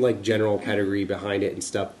good like general pedigree behind it and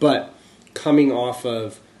stuff. But coming off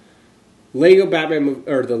of Lego Batman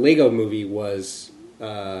or the Lego Movie was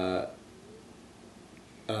the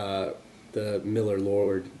Miller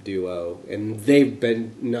Lord duo, and they've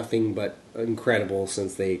been nothing but incredible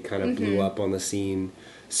since they kind of blew up on the scene.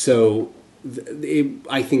 So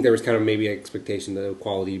I think there was kind of maybe an expectation that the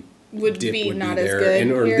quality would dip be would not be as there,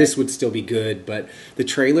 good or here. this would still be good. But the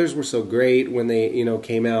trailers were so great when they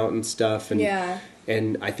came out and stuff, and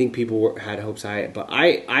and I think people had hopes high. But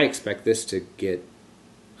I expect this to get.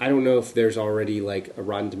 I don't know if there's already like a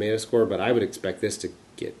Rotten Tomato score, but I would expect this to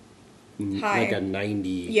get high. like a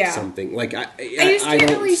 90 something. Like I just can't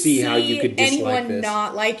don't really see how you could dislike anyone this.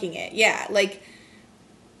 not liking it. Yeah, like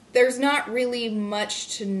there's not really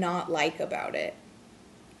much to not like about it.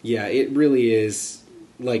 Yeah, it really is.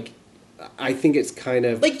 Like, I think it's kind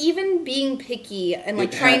of like even being picky and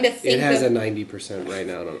like trying to think. It has of, a 90% right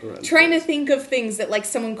now. Trying to think of things that like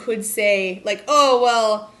someone could say, like, oh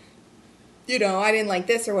well, you know, I didn't like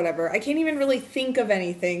this or whatever. I can't even really think of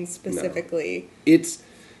anything specifically. No.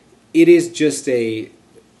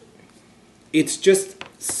 It's just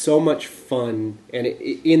so much fun, and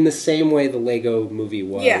in the same way the Lego movie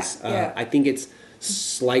was. I think it's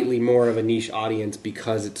slightly more of a niche audience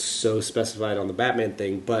because it's so specified on the Batman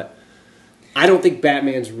thing, but I don't think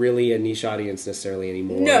Batman's really a niche audience necessarily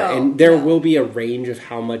anymore. No, and there will be a range of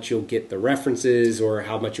how much you'll get the references or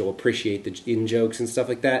how much you'll appreciate the in-jokes and stuff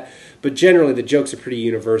like that. But generally, the jokes are pretty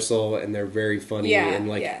universal and they're very funny.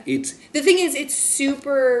 And it's the thing is, it's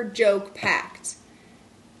super joke-packed.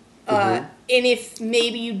 And if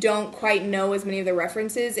maybe you don't quite know as many of the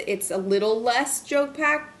references, it's a little less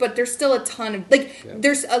joke-packed, but there's still a ton of...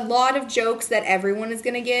 there's a lot of jokes that everyone is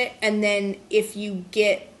going to get, and then if you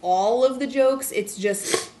get all of the jokes, it's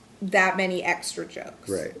just that many extra jokes.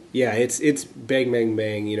 Right. Yeah, it's bang, bang,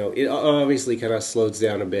 bang. You know, it obviously kind of slows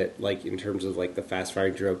down a bit, like, in terms of, like, the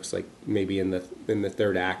fast-firing jokes, like, maybe in the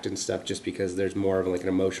third act and stuff, just because there's more of, like, an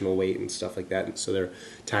emotional weight and stuff like that, and so they're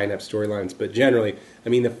tying up storylines. But generally, I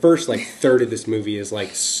mean, the first, like, third of this movie is,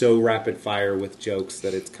 like, so rapid-fire with jokes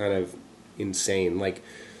that it's kind of insane. Like,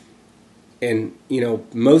 and, you know,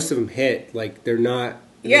 most of them hit. Like, they're not...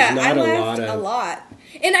 Yeah, I laughed a lot.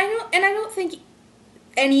 And I don't think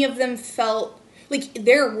any of them felt like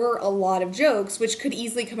there were a lot of jokes, which could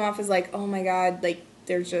easily come off as like, oh my god, like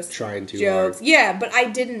they're just trying too jokes. hard. Yeah, but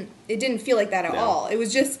it didn't feel like that at all. It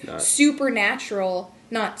was just supernatural,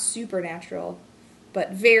 not supernatural,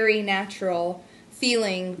 but very natural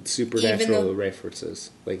feeling. It's supernatural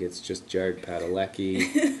references. Like it's just Jared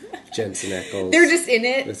Padalecki, Jensen Ackles. They're just in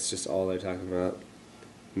it. That's just all they're talking about.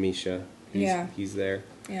 Misha. He's there.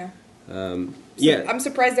 Yeah. Yeah. I'm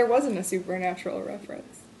surprised there wasn't a supernatural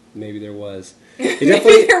reference. Maybe there was. Maybe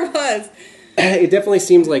there was. It definitely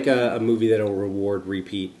seems like a movie that will reward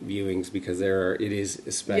repeat viewings because it is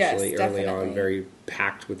especially early on very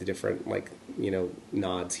packed with different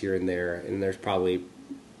nods here and there, and there's probably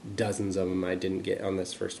dozens of them I didn't get on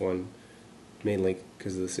this first one, mainly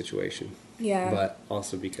because of the situation. Yeah. But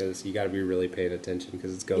also because you got to be really paying attention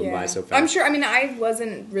because it's going by so fast. I'm sure. I mean, I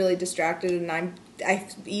wasn't really distracted, and I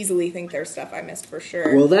easily think there's stuff I missed for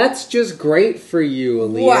sure. Well, that's just great for you,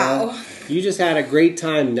 Aaliyah. Wow. You just had a great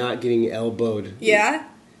time not getting elbowed. Yeah,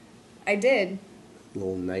 I did.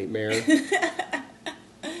 Little nightmare.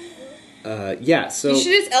 Yeah, so... You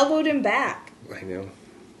should have just elbowed him back. I know.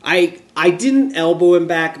 I didn't elbow him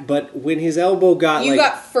back, but when his elbow got you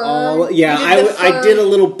got firm. I did a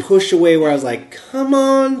little push away where I was like, "Come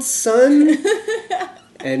on, son,"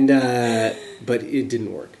 and but it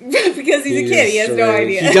didn't work because he's a kid. He has no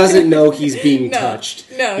idea. He doesn't know he's being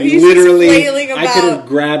touched. No, he's literally just flailing about. I could have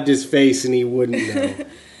grabbed his face and he wouldn't know.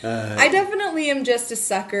 I definitely am just a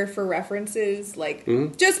sucker for references. Like,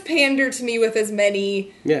 just pander to me with as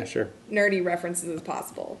many nerdy references as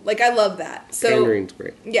possible. Like, I love that. So, pandering's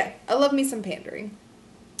great. Yeah, I love me some pandering.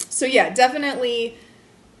 So, yeah, definitely,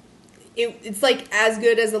 it's like as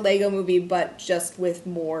good as a Lego movie, but just with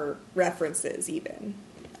more references even,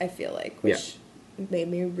 I feel like, which made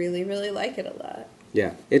me really, really like it a lot.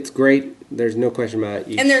 Yeah, it's great. There's no question about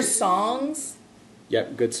it. And there's songs.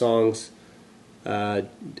 Yep, good songs.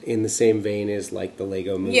 In the same vein as like the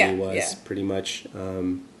Lego movie was pretty much.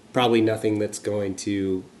 Probably nothing that's going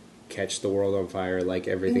to catch the world on fire like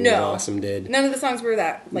everything that Awesome did. None of the songs were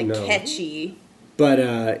that catchy. But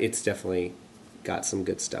it's definitely got some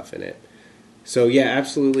good stuff in it. So yeah,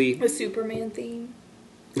 absolutely. A Superman theme.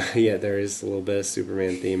 Yeah, there is a little bit of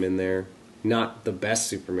Superman theme in there. Not the best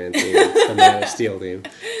Superman theme, the Man of Steel theme.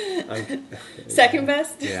 Second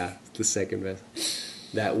best? Yeah, the second best.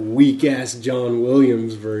 That weak-ass John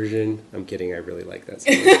Williams version. I'm kidding, I really like that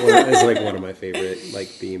song. It's like one of my favorite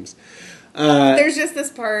themes. There's just this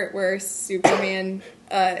part where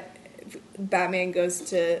Batman goes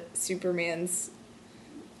to Superman's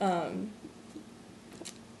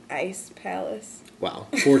ice palace. Wow.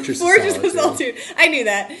 Fortress of Solitude. I knew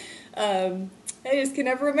that. I just can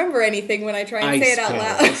never remember anything when I try and say it out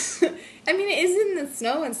loud. I mean, it is in the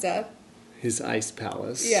snow and stuff. His ice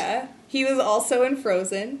palace. Yeah. He was also in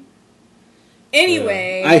Frozen.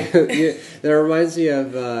 Anyway. That reminds me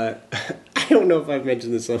of, I don't know if I've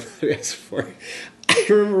mentioned this on the podcast before. I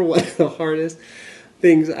remember one of the hardest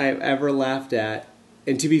things I've ever laughed at.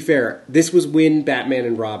 And to be fair, this was when Batman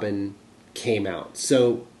and Robin came out.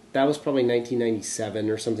 So that was probably 1997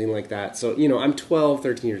 or something like that. So, I'm 12,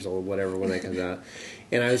 13 years old, whatever, when that comes out.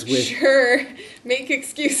 And I was with... Sure. Make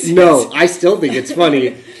excuses. No, I still think it's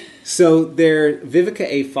funny. So Vivica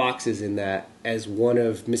A. Fox is in that as one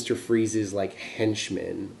of Mr. Freeze's,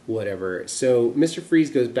 henchmen, whatever. So Mr.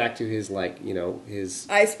 Freeze goes back to his, his...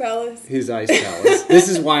 Ice Palace? His ice palace. This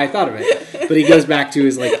is why I thought of it. But he goes back to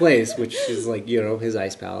his, place, which is, his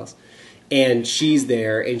ice palace. And she's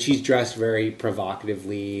there, and she's dressed very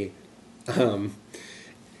provocatively, and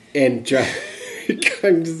this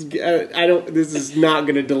is not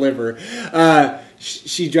going to deliver.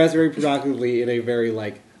 She dressed very provocatively in a very,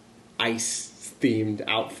 ice-themed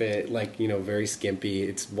outfit, very skimpy.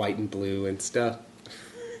 It's white and blue and stuff.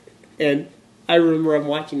 And I remember I'm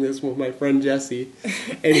watching this with my friend Jesse,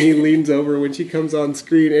 and he leans over when she comes on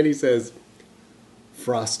screen, and he says,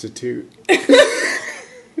 "Prostitute."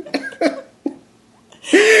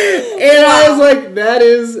 And I was like,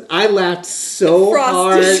 I laughed so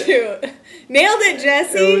Prostitute. hard. Nailed it,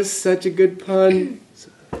 Jesse. It was such a good pun.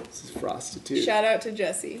 This is prostitute. Shout out to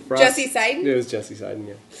Jesse. Jesse Seiden? It was Jesse Seiden,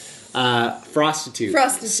 yeah. Prostitute.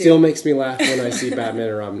 Prostitute. Still makes me laugh when I see Batman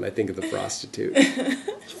and Robin. I think of the prostitute.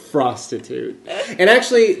 Prostitute. And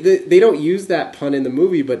actually, they don't use that pun in the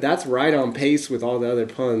movie, but that's right on pace with all the other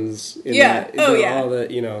puns. Yeah. All the,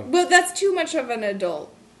 Well, that's too much of an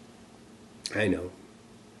adult I know.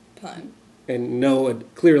 pun. And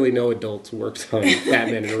clearly no adults worked on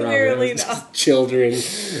Batman and Robin. Clearly It's not. just children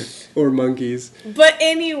or monkeys. But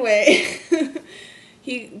anyway,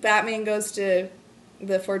 Batman goes to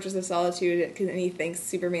the Fortress of Solitude and he thinks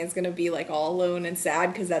Superman's going to be all alone and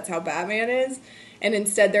sad because that's how Batman is. And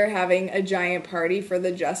instead they're having a giant party for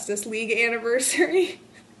the Justice League anniversary.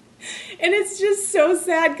 And it's just so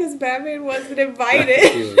sad because Batman wasn't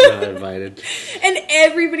invited. He was not invited. And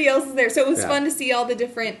everybody else is there. So it was Yeah. fun to see all the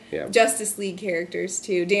different Yeah. Justice League characters,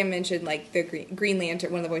 too. Dan mentioned, the Green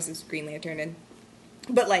Lantern, one of the voices of Green Lantern.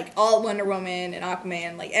 But, all Wonder Woman and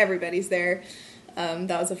Aquaman, everybody's there. That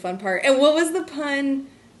was a fun part. And what was the pun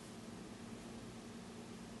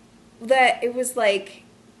that it was,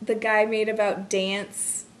 the guy made about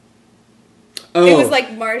dance? Oh, it was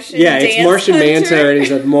Martian Dance it's Martian Hunter. Manhunter, and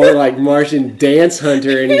he's more like Martian Dance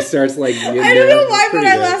Hunter, and he starts I don't know why, but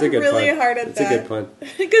I laughed really pun. hard at It's that. a good pun.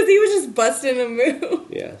 Because he was just busting a move.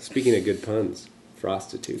 Yeah, speaking of good puns,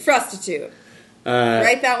 prostitute. Prostitute.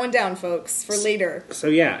 Write that one down, folks, for later. So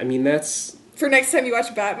yeah, I mean that's... For next time you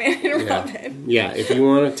watch Batman and Robin. Yeah, if you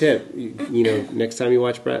want a tip, next time you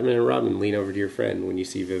watch Batman and Robin, lean over to your friend when you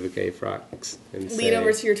see Vivica A. Fox and Lean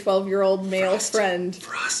over to your 12-year-old male friend.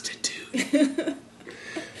 Prostitute.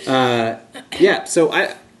 Yeah, so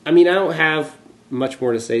I don't have much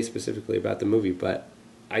more to say specifically about the movie, but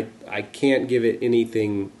I can't give it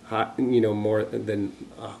anything more than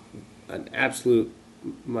an absolute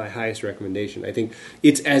my highest recommendation. I think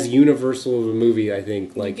it's as universal of a movie. I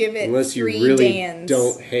think give it unless you 3 really Dans.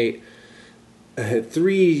 don't hate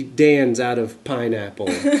 3 Dans out of pineapple.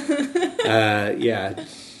 Yeah.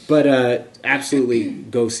 But absolutely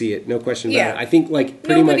go see it. No question about it. I think pretty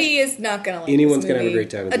Nobody is not going to like anyone's this going to movie. have a great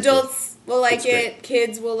time with Adults will like It's it. great.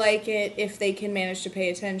 Kids will like it if they can manage to pay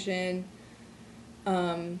attention.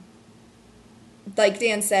 Like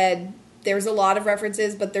Dan said, there's a lot of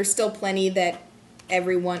references, but there's still plenty that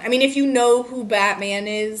everyone... I mean, if you know who Batman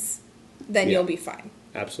is, then you'll be fine.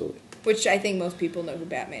 Absolutely. Which I think most people know who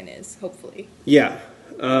Batman is, hopefully. Yeah.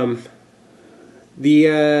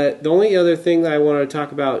 The only other thing that I want to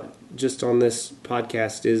talk about just on this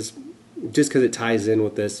podcast is, just because it ties in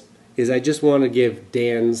with this, is I just want to give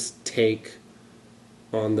Dan's take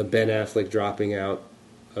on the Ben Affleck dropping out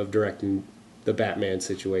of directing the Batman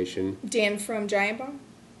situation. Dan from Giant Bomb?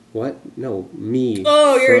 What? No, me.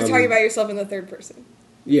 Oh, you're talking about yourself in the third person.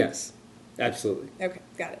 Yes, absolutely. Okay,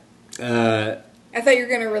 got it. I thought you were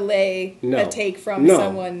going to relay a take from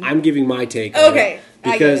someone. I'm giving my take on Okay, it.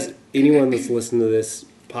 I Because get it. anyone that's listened to this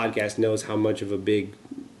podcast knows how much of a big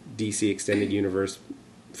DC Extended Universe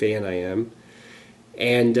fan I am.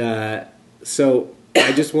 And so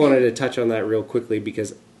I just wanted to touch on that real quickly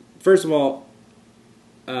because, first of all,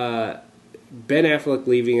 Ben Affleck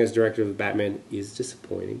leaving as director of Batman is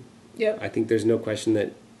disappointing. Yep. I think there's no question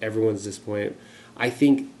that everyone's disappointed. I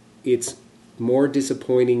think it's more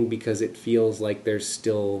disappointing because it feels like there's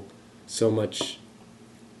still so much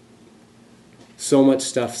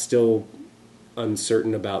stuff still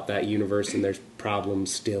uncertain about that universe and there's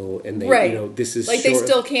problems still, and they, right. you know, this is like they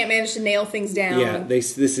still can't manage to nail things down. Yeah,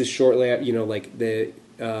 this is shortly, you know, like the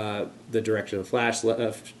director of the Flash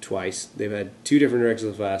left twice. They've had 2 different directors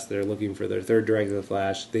of the Flash. They're looking for their 3rd director of the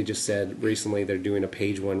Flash. They just said recently they're doing a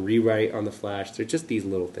page 1 rewrite on the Flash. They're just these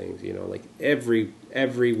little things, you know, like every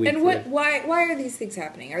week. And why are these things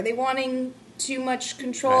happening? Are they wanting too much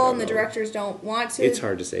control and the directors don't want to? It's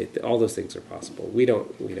hard to say. All those things are possible. We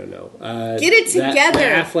don't know. Get it together. The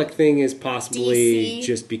Affleck thing is possibly DC.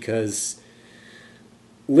 just because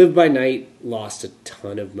Live by Night lost a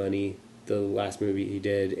ton of money the last movie he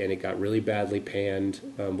did, and it got really badly panned,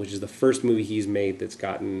 which is the first movie he's made that's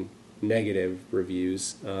gotten negative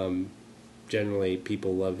reviews. Generally,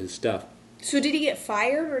 people love his stuff. So did he get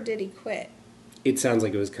fired or did he quit? It sounds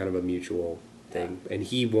like it was kind of a mutual thing, and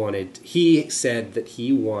he said that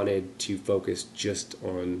he wanted to focus just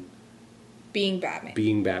on being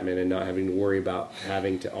Batman and not having to worry about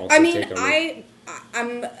having to also take on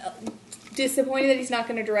I'm disappointed that he's not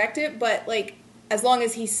going to direct it, but like as long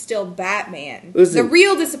as he's still Batman. Listen, the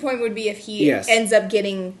real disappointment would be if he ends up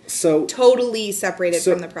getting totally separated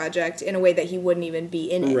from the project in a way that he wouldn't even be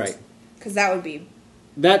in it. Right. Because that would be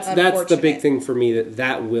That's the big thing for me,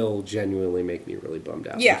 that will genuinely make me really bummed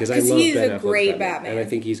out. Yeah, because I love he's Ben a Affleck great Batman. and I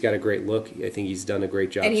think he's got a great look. I think he's done a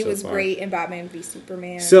great job. And he so was far. great in Batman v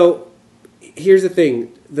Superman. So here's the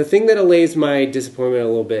thing: the thing that allays my disappointment a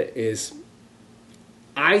little bit is,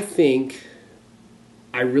 I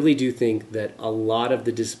really do think that a lot of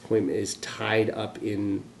the disappointment is tied up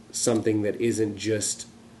in something that isn't just.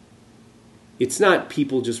 It's not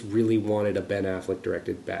people just really wanted a Ben Affleck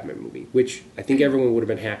directed Batman movie, which I think everyone would have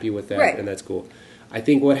been happy with that, right. And that's cool. I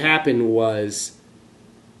think what happened was,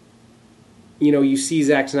 you know, you see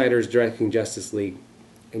Zack Snyder's directing Justice League,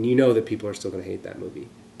 and you know that people are still going to hate that movie.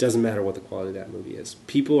 Doesn't matter what the quality of that movie is.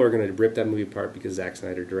 People are going to rip that movie apart because Zack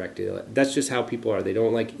Snyder directed it. That's just how people are. They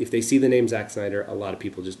don't like, if they see the name Zack Snyder, a lot of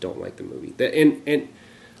people just don't like the movie.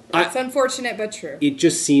 It's unfortunate, but true. It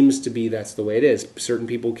just seems to be that's the way it is. Certain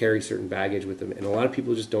people carry certain baggage with them, and a lot of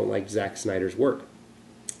people just don't like Zack Snyder's work.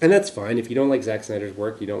 And that's fine. If you don't like Zack Snyder's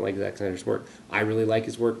work, you don't like Zack Snyder's work. I really like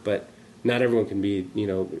his work, but not everyone can be, you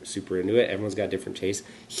know, super into it. Everyone's got different tastes.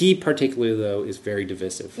 He particularly, though, is very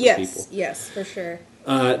divisive for people. Yes, for sure.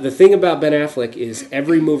 The thing about Ben Affleck is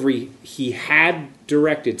every movie he had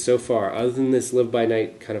directed so far, other than this Live by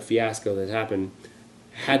Night kind of fiasco that happened,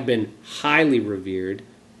 had been highly revered,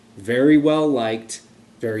 very well liked,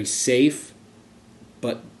 very safe,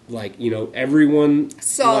 but like, you know, everyone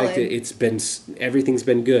solid. Liked it. Everything's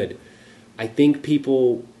been good. I think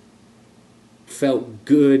people felt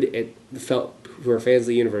good. Who are fans of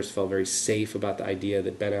the universe felt very safe about the idea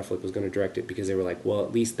that Ben Affleck was going to direct it because they were like, well,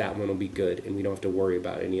 at least that one will be good, and we don't have to worry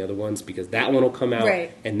about any other ones because that one will come out,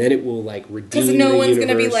 right. And then it will like redeem the universe. Because no one's going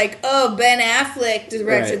to be like, oh, Ben Affleck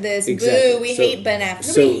directed this. Exactly. Boo, we hate Ben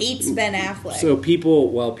Affleck. Nobody hates Ben Affleck. So people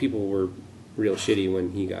were real shitty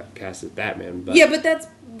when he got cast as Batman. But yeah, but that's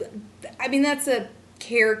a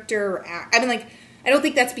character. I don't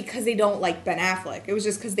think that's because they don't like Ben Affleck. It was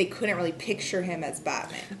just because they couldn't really picture him as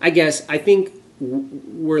Batman. I think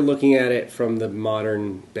we're looking at it from the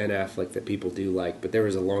modern Ben Affleck that people do like, but there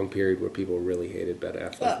was a long period where people really hated Ben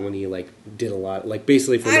Affleck when he like did a lot, like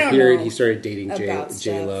basically from the period he started dating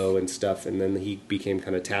J-Lo and stuff, and then he became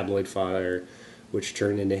kind of tabloid fodder, which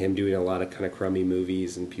turned into him doing a lot of kind of crummy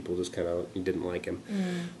movies, and people just kind of didn't like him.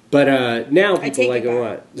 But now people like him a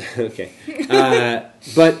lot. Okay,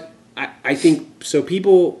 but I think so.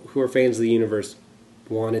 People who are fans of the universe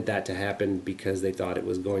wanted that to happen because they thought it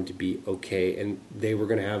was going to be okay and they were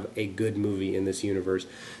going to have a good movie in this universe.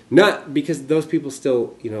 Not because those people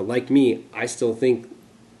still, you know, like me, I still think,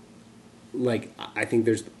 like, I think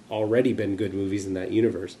there's already been good movies in that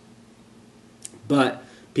universe. But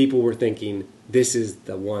people were thinking, this is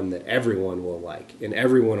the one that everyone will like, and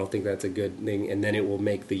everyone will think that's a good thing, and then it will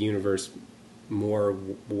make the universe more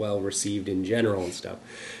well-received in general and stuff.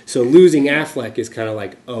 So losing Affleck is kind of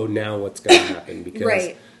like, oh, now what's going to happen? Because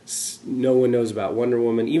right. No one knows about Wonder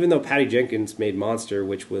Woman, even though Patty Jenkins made Monster,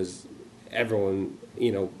 which was everyone,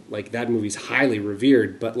 you know, like that movie's highly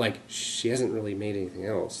revered, but like she hasn't really made anything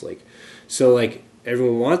else. Like, so like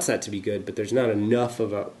everyone wants that to be good, but there's not enough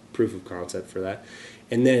of a proof of concept for that.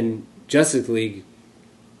 And then Justice League,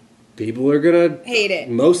 people are gonna hate it.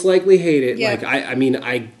 Most likely hate it. Yeah. Like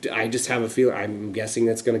I just have a feeling. I'm guessing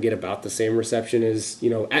that's gonna get about the same reception as, you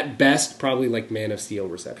know, at best probably like Man of Steel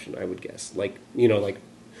reception. I would guess. Like, you know, like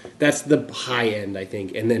that's the high end, I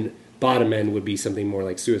think, and then bottom end would be something more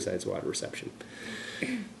like Suicide Squad reception.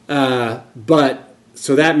 But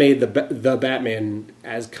So that made the Batman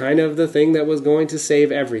as kind of the thing that was going to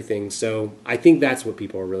save everything. So I think that's what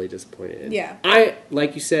people are really disappointed in. Yeah.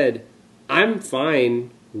 Like you said, I'm fine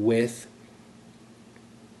with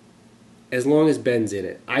as long as Ben's in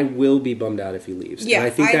it. I will be bummed out if he leaves. Yeah, and I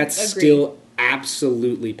think I that's agree. still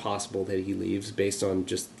absolutely possible that he leaves based on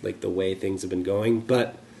just like the way things have been going.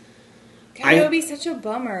 But God, it would be such a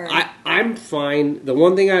bummer. I'm fine. The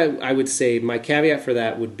one thing I would say, my caveat for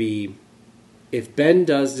that would be, if Ben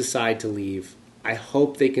does decide to leave, I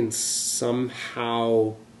hope they can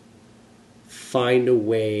somehow find a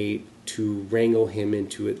way to wrangle him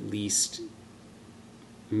into at least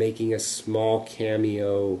making a small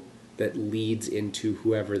cameo that leads into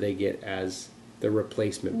whoever they get as the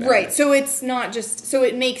replacement Batman. Right, so it's not just... So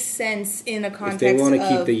it makes sense in a context if they want to of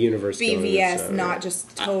keep the universe BVS, going, not right.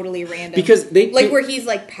 just totally random. Because they... Like where he's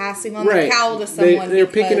like passing on the cowl to someone. They're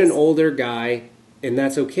picking an older guy, and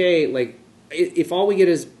that's okay. Like, if all we get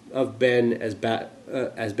is of Ben as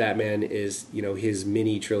Batman is, you know, his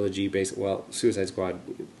mini trilogy based... Well, Suicide Squad,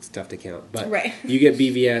 it's tough to count. But right. You get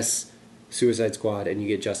BVS... Suicide Squad, and you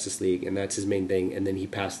get Justice League, and that's his main thing, and then he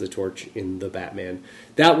passed the torch in the Batman.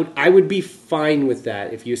 I would be fine with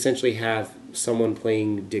that if you essentially have someone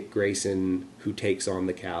playing Dick Grayson who takes on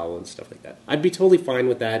the cowl and stuff like that. I'd be totally fine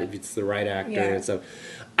with that if it's the right actor and stuff.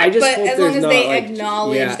 I just but hope as long as they like,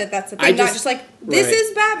 acknowledge that that's the thing, not just like, this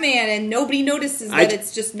is Batman, and nobody notices that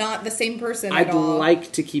it's just not the same person at all. I'd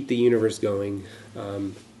like to keep the universe going.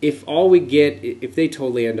 If all we get, if they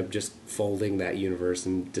totally end up just folding that universe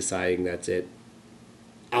and deciding that's it,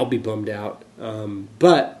 I'll be bummed out.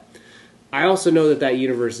 But I also know that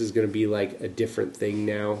universe is going to be like a different thing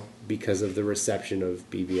now because of the reception of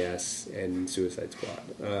BVS and Suicide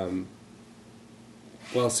Squad.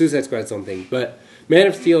 Well, Suicide Squad is something, but Man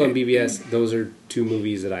of Steel and BVS, those are two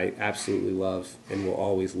movies that I absolutely love and will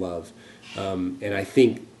always love. And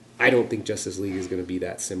I don't think Justice League is going to be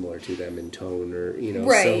that similar to them in tone, or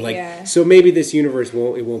right? So maybe this universe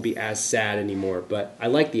won't be as sad anymore. But I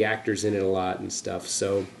like the actors in it a lot and stuff.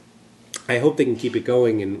 So I hope they can keep it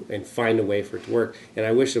going and find a way for it to work. And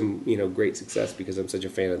I wish them great success because I'm such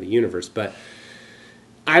a fan of the universe. But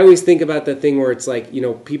I always think about that thing where it's like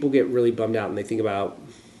people get really bummed out and they think about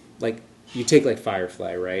like you take like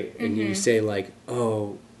Firefly, right? And you say like,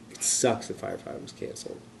 oh, it sucks that Firefly was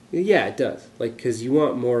canceled. Yeah, it does. Like, because you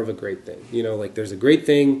want more of a great thing. Like there's a great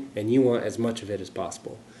thing, and you want as much of it as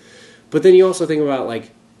possible. But then you also think about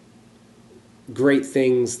like great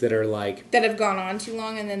things that are like that have gone on too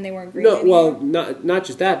long, and then they weren't great. No, anymore. well, not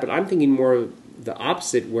just that, but I'm thinking more of the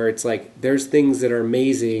opposite, where it's like there's things that are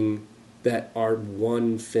amazing that are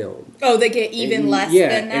one film. Oh, they get even less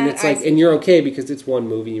than that. And it's like, and you're okay because it's one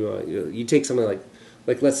movie. You take something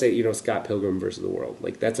like let's say Scott Pilgrim versus the World.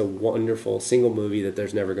 Like that's a wonderful single movie that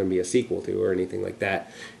there's never going to be a sequel to or anything like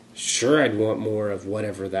that. Sure, I'd want more of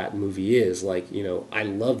whatever that movie is. Like I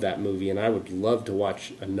love that movie and I would love to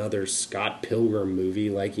watch another Scott Pilgrim movie.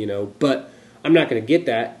 But I'm not going to get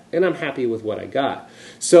that, and I'm happy with what I got.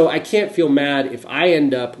 So I can't feel mad if I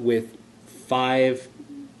end up with 5,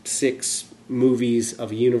 6 movies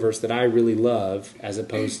of a universe that I really love, as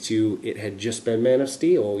opposed to it had just been Man of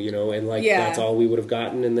Steel, and that's all we would have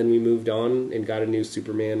gotten, and then we moved on and got a new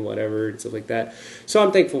Superman, whatever, and stuff like that. So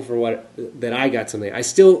I'm thankful for that I got something. I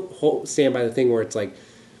still stand by the thing where it's like,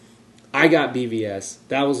 I got BVS.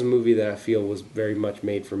 That was a movie that I feel was very much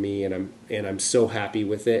made for me, and I'm so happy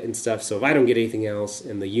with it and stuff. So if I don't get anything else,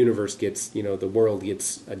 and the universe gets, the world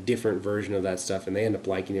gets a different version of that stuff, and they end up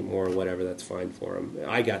liking it more or whatever, that's fine for them.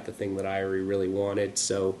 I got the thing that I really wanted,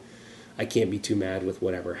 so I can't be too mad with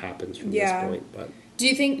whatever happens from this point. But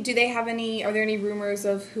are there any rumors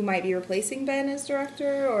of who might be replacing Ben as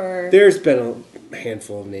director, or? There's been a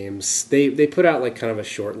handful of names. They put out like kind of a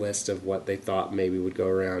short list of what they thought maybe would go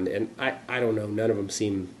around, and I don't know, none of them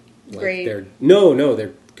seem like great. they're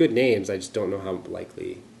good names. I just don't know how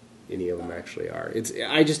likely any of them actually are.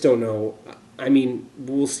 I just don't know. I mean,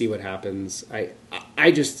 we'll see what happens. I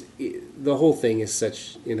just, the whole thing is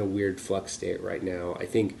such in a weird flux state right now. I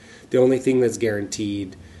think the only thing that's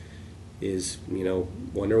guaranteed is,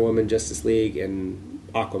 Wonder Woman, Justice League, and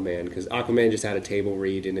Aquaman, because Aquaman just had a table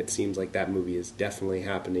read, and it seems like that movie is definitely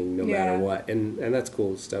happening no matter what, and that's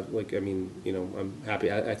cool stuff. Like, I mean, I'm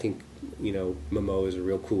happy. I think, Momoa is a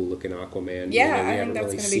real cool looking Aquaman. Yeah, we I haven't think that's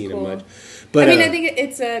really going to seen be cool. him much. But I think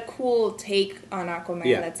it's a cool take on Aquaman.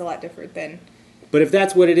 Yeah. That's a lot different than. But if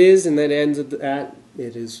that's what it is, and that ends at that,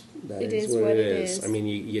 it is what it is. I mean,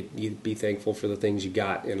 you'd be thankful for the things you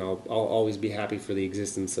got, and I'll always be happy for the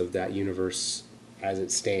existence of that universe as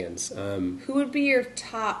it stands. Who would be your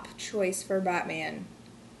top choice for Batman?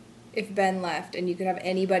 if Ben left and you could have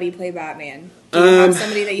anybody play Batman? Do you have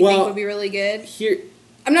somebody that you think would be really good? Here,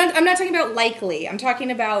 I'm not talking about likely. I'm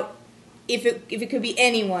talking about if it could be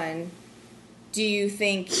anyone. Do you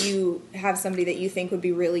think you have somebody that you think would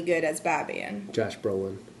be really good as Batman? Josh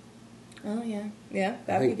Brolin. Oh, yeah. Yeah,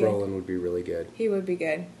 I think Brolin would be really good. He would be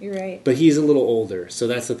good. You're right. But he's a little older, so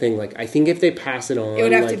that's the thing. Like, I think if they pass it on, it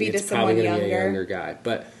would have to be to it's someone probably going to be a younger. younger guy.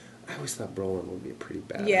 But I always thought Brolin would be a pretty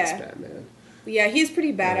badass Batman. Yeah, he's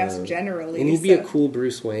pretty badass generally. And he'd be a cool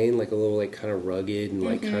Bruce Wayne, like a little, like, kind of rugged and,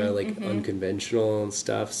 like, kind of, like, unconventional and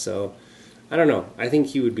stuff. So, I don't know. I think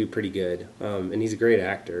he would be pretty good. And he's a great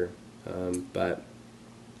actor. But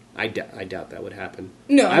I doubt that would happen.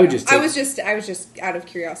 No, I was just out of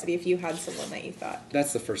curiosity if you had someone that you thought.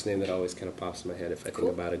 That's the first name that always kind of pops in my head if I think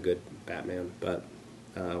about a good Batman. But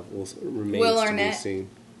we'll remain to be seen.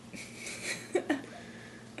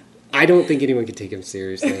 I don't think anyone could take him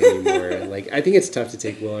seriously anymore. Like, I think it's tough to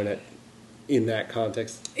take Will Arnett in that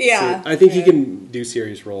context. Yeah, I think he can do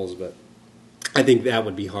serious roles, but I think that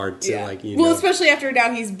would be hard to Well, especially after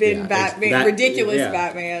now he's been Batman, ridiculous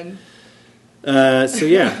Batman. So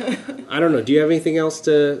yeah, I don't know. Do you have anything else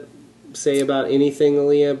to say about anything,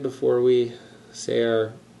 Aaliyah, before we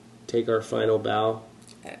take our final bow?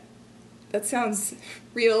 That sounds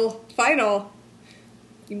real final.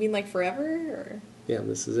 You mean like forever? Or? Yeah,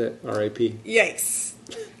 this is it. R.I.P. Yikes.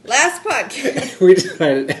 Last podcast. We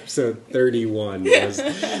decided episode 31 that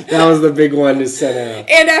was the big one to send out.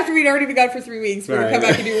 And after we'd already been gone for 3 weeks, we're going to come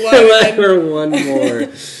back and do one. One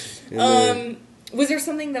more. Was there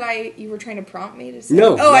something that you were trying to prompt me to say?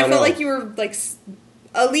 No. I felt like you were like,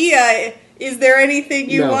 Aaliyah, is there anything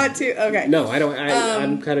you want to? Okay. No, I don't.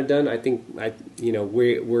 I'm kind of done. I think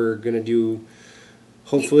we're gonna do.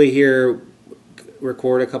 Hopefully,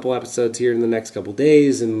 record a couple episodes here in the next couple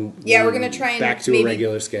days, and we're gonna try and back to a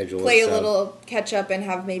regular schedule. Play a little catch up and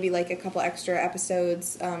have maybe like a couple extra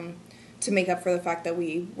episodes. To make up for the fact that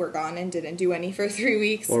we were gone and didn't do any for 3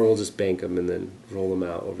 weeks. Or we'll just bank them and then roll them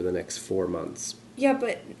out over the next 4 months. Yeah,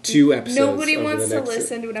 but 2 episodes. Nobody wants to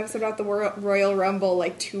listen to an episode about the Royal Rumble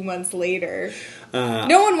like 2 months later.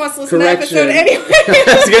 No one wants to listen to that episode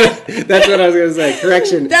anyway. That's what I was going to say.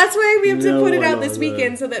 Correction. That's why we have to put it out this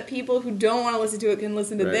weekend so that people who don't want to listen to it can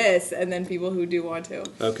listen to this, and then people who do want to.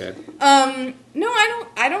 Okay. No,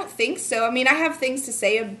 I don't think so. I mean, I have things to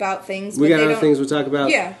say about things. We got other things we'll talk about.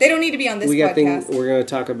 Yeah, they don't need to be on this podcast. We're going to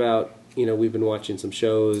talk about, we've been watching some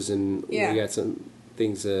shows, and we got some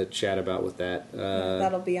things to chat about with that.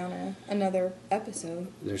 That'll be on another episode.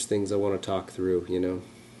 There's things I want to talk through,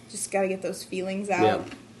 Just got to get those feelings out. Yeah.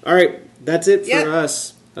 All right, that's it for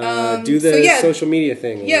us. Do the social media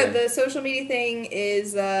thing. Yeah, the social media thing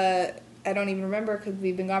is, I don't even remember because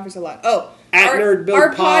we've been gone for so long. Oh, Nerd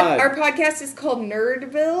Build Pod. Our podcast is called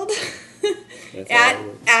Nerd Build. at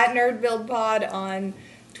Nerd Build Pod on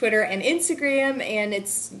Twitter and Instagram, and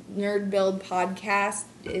it's Nerd Build Podcast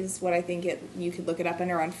is what I think you could look it up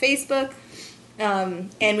under on Facebook.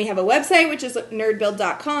 And we have a website, which is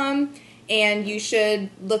nerdbuild.com, and you should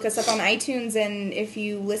look us up on iTunes, and if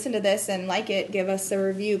you listen to this and like it, give us a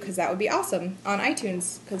review, because that would be awesome on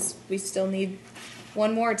iTunes, because we still need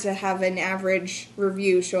one more to have an average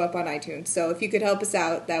review show up on iTunes. So if you could help us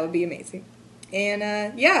out, that would be amazing. And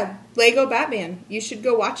Lego Batman. You should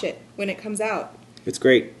go watch it when it comes out. It's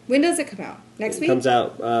great. When does it come out? Next week? It comes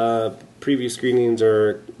out. Preview screenings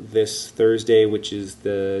are this Thursday, which is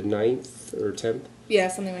the 9th or 10th. Yeah,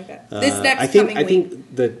 something like that. This coming week. I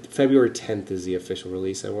think the February 10th is the official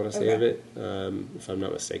release, I want to say, of it, if I'm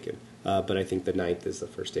not mistaken. But I think the 9th is the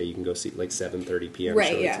first day you can go see, like 7:30 p.m.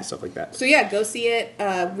 shows and stuff like that. So go see it.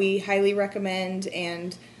 We highly recommend,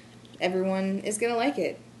 and everyone is going to like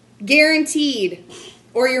it. Guaranteed.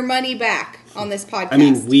 Or your money back on this podcast. I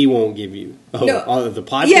mean, we won't give you... the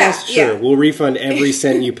podcast? Yeah, sure, we'll refund every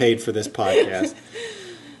cent you paid for this podcast.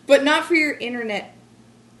 But not for your internet.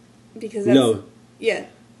 Because that's... No. Yeah.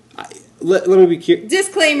 Let me be clear.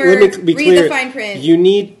 Disclaimer, read the fine print. You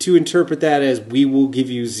need to interpret that as we will give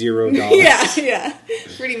you $0. yeah,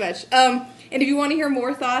 pretty much. And if you want to hear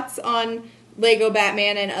more thoughts on Lego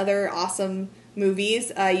Batman and other awesome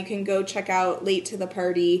movies, you can go check out Late to the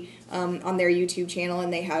Party on their YouTube channel,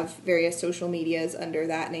 and they have various social medias under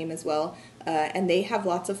that name as well. And they have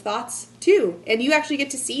lots of thoughts, too. And you actually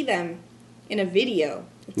get to see them in a video.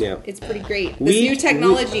 It's pretty great. This new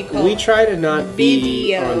technology called we try to not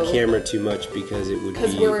be on camera too much because it would be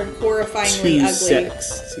because we're horrifyingly too ugly.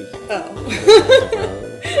 Sexy. Oh.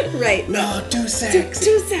 Right. No, too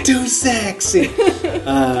sexy. Too sexy.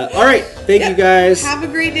 All right. Thank you guys. Have a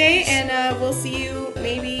great day, and we'll see you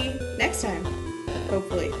maybe next time.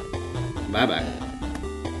 Hopefully. Bye-bye.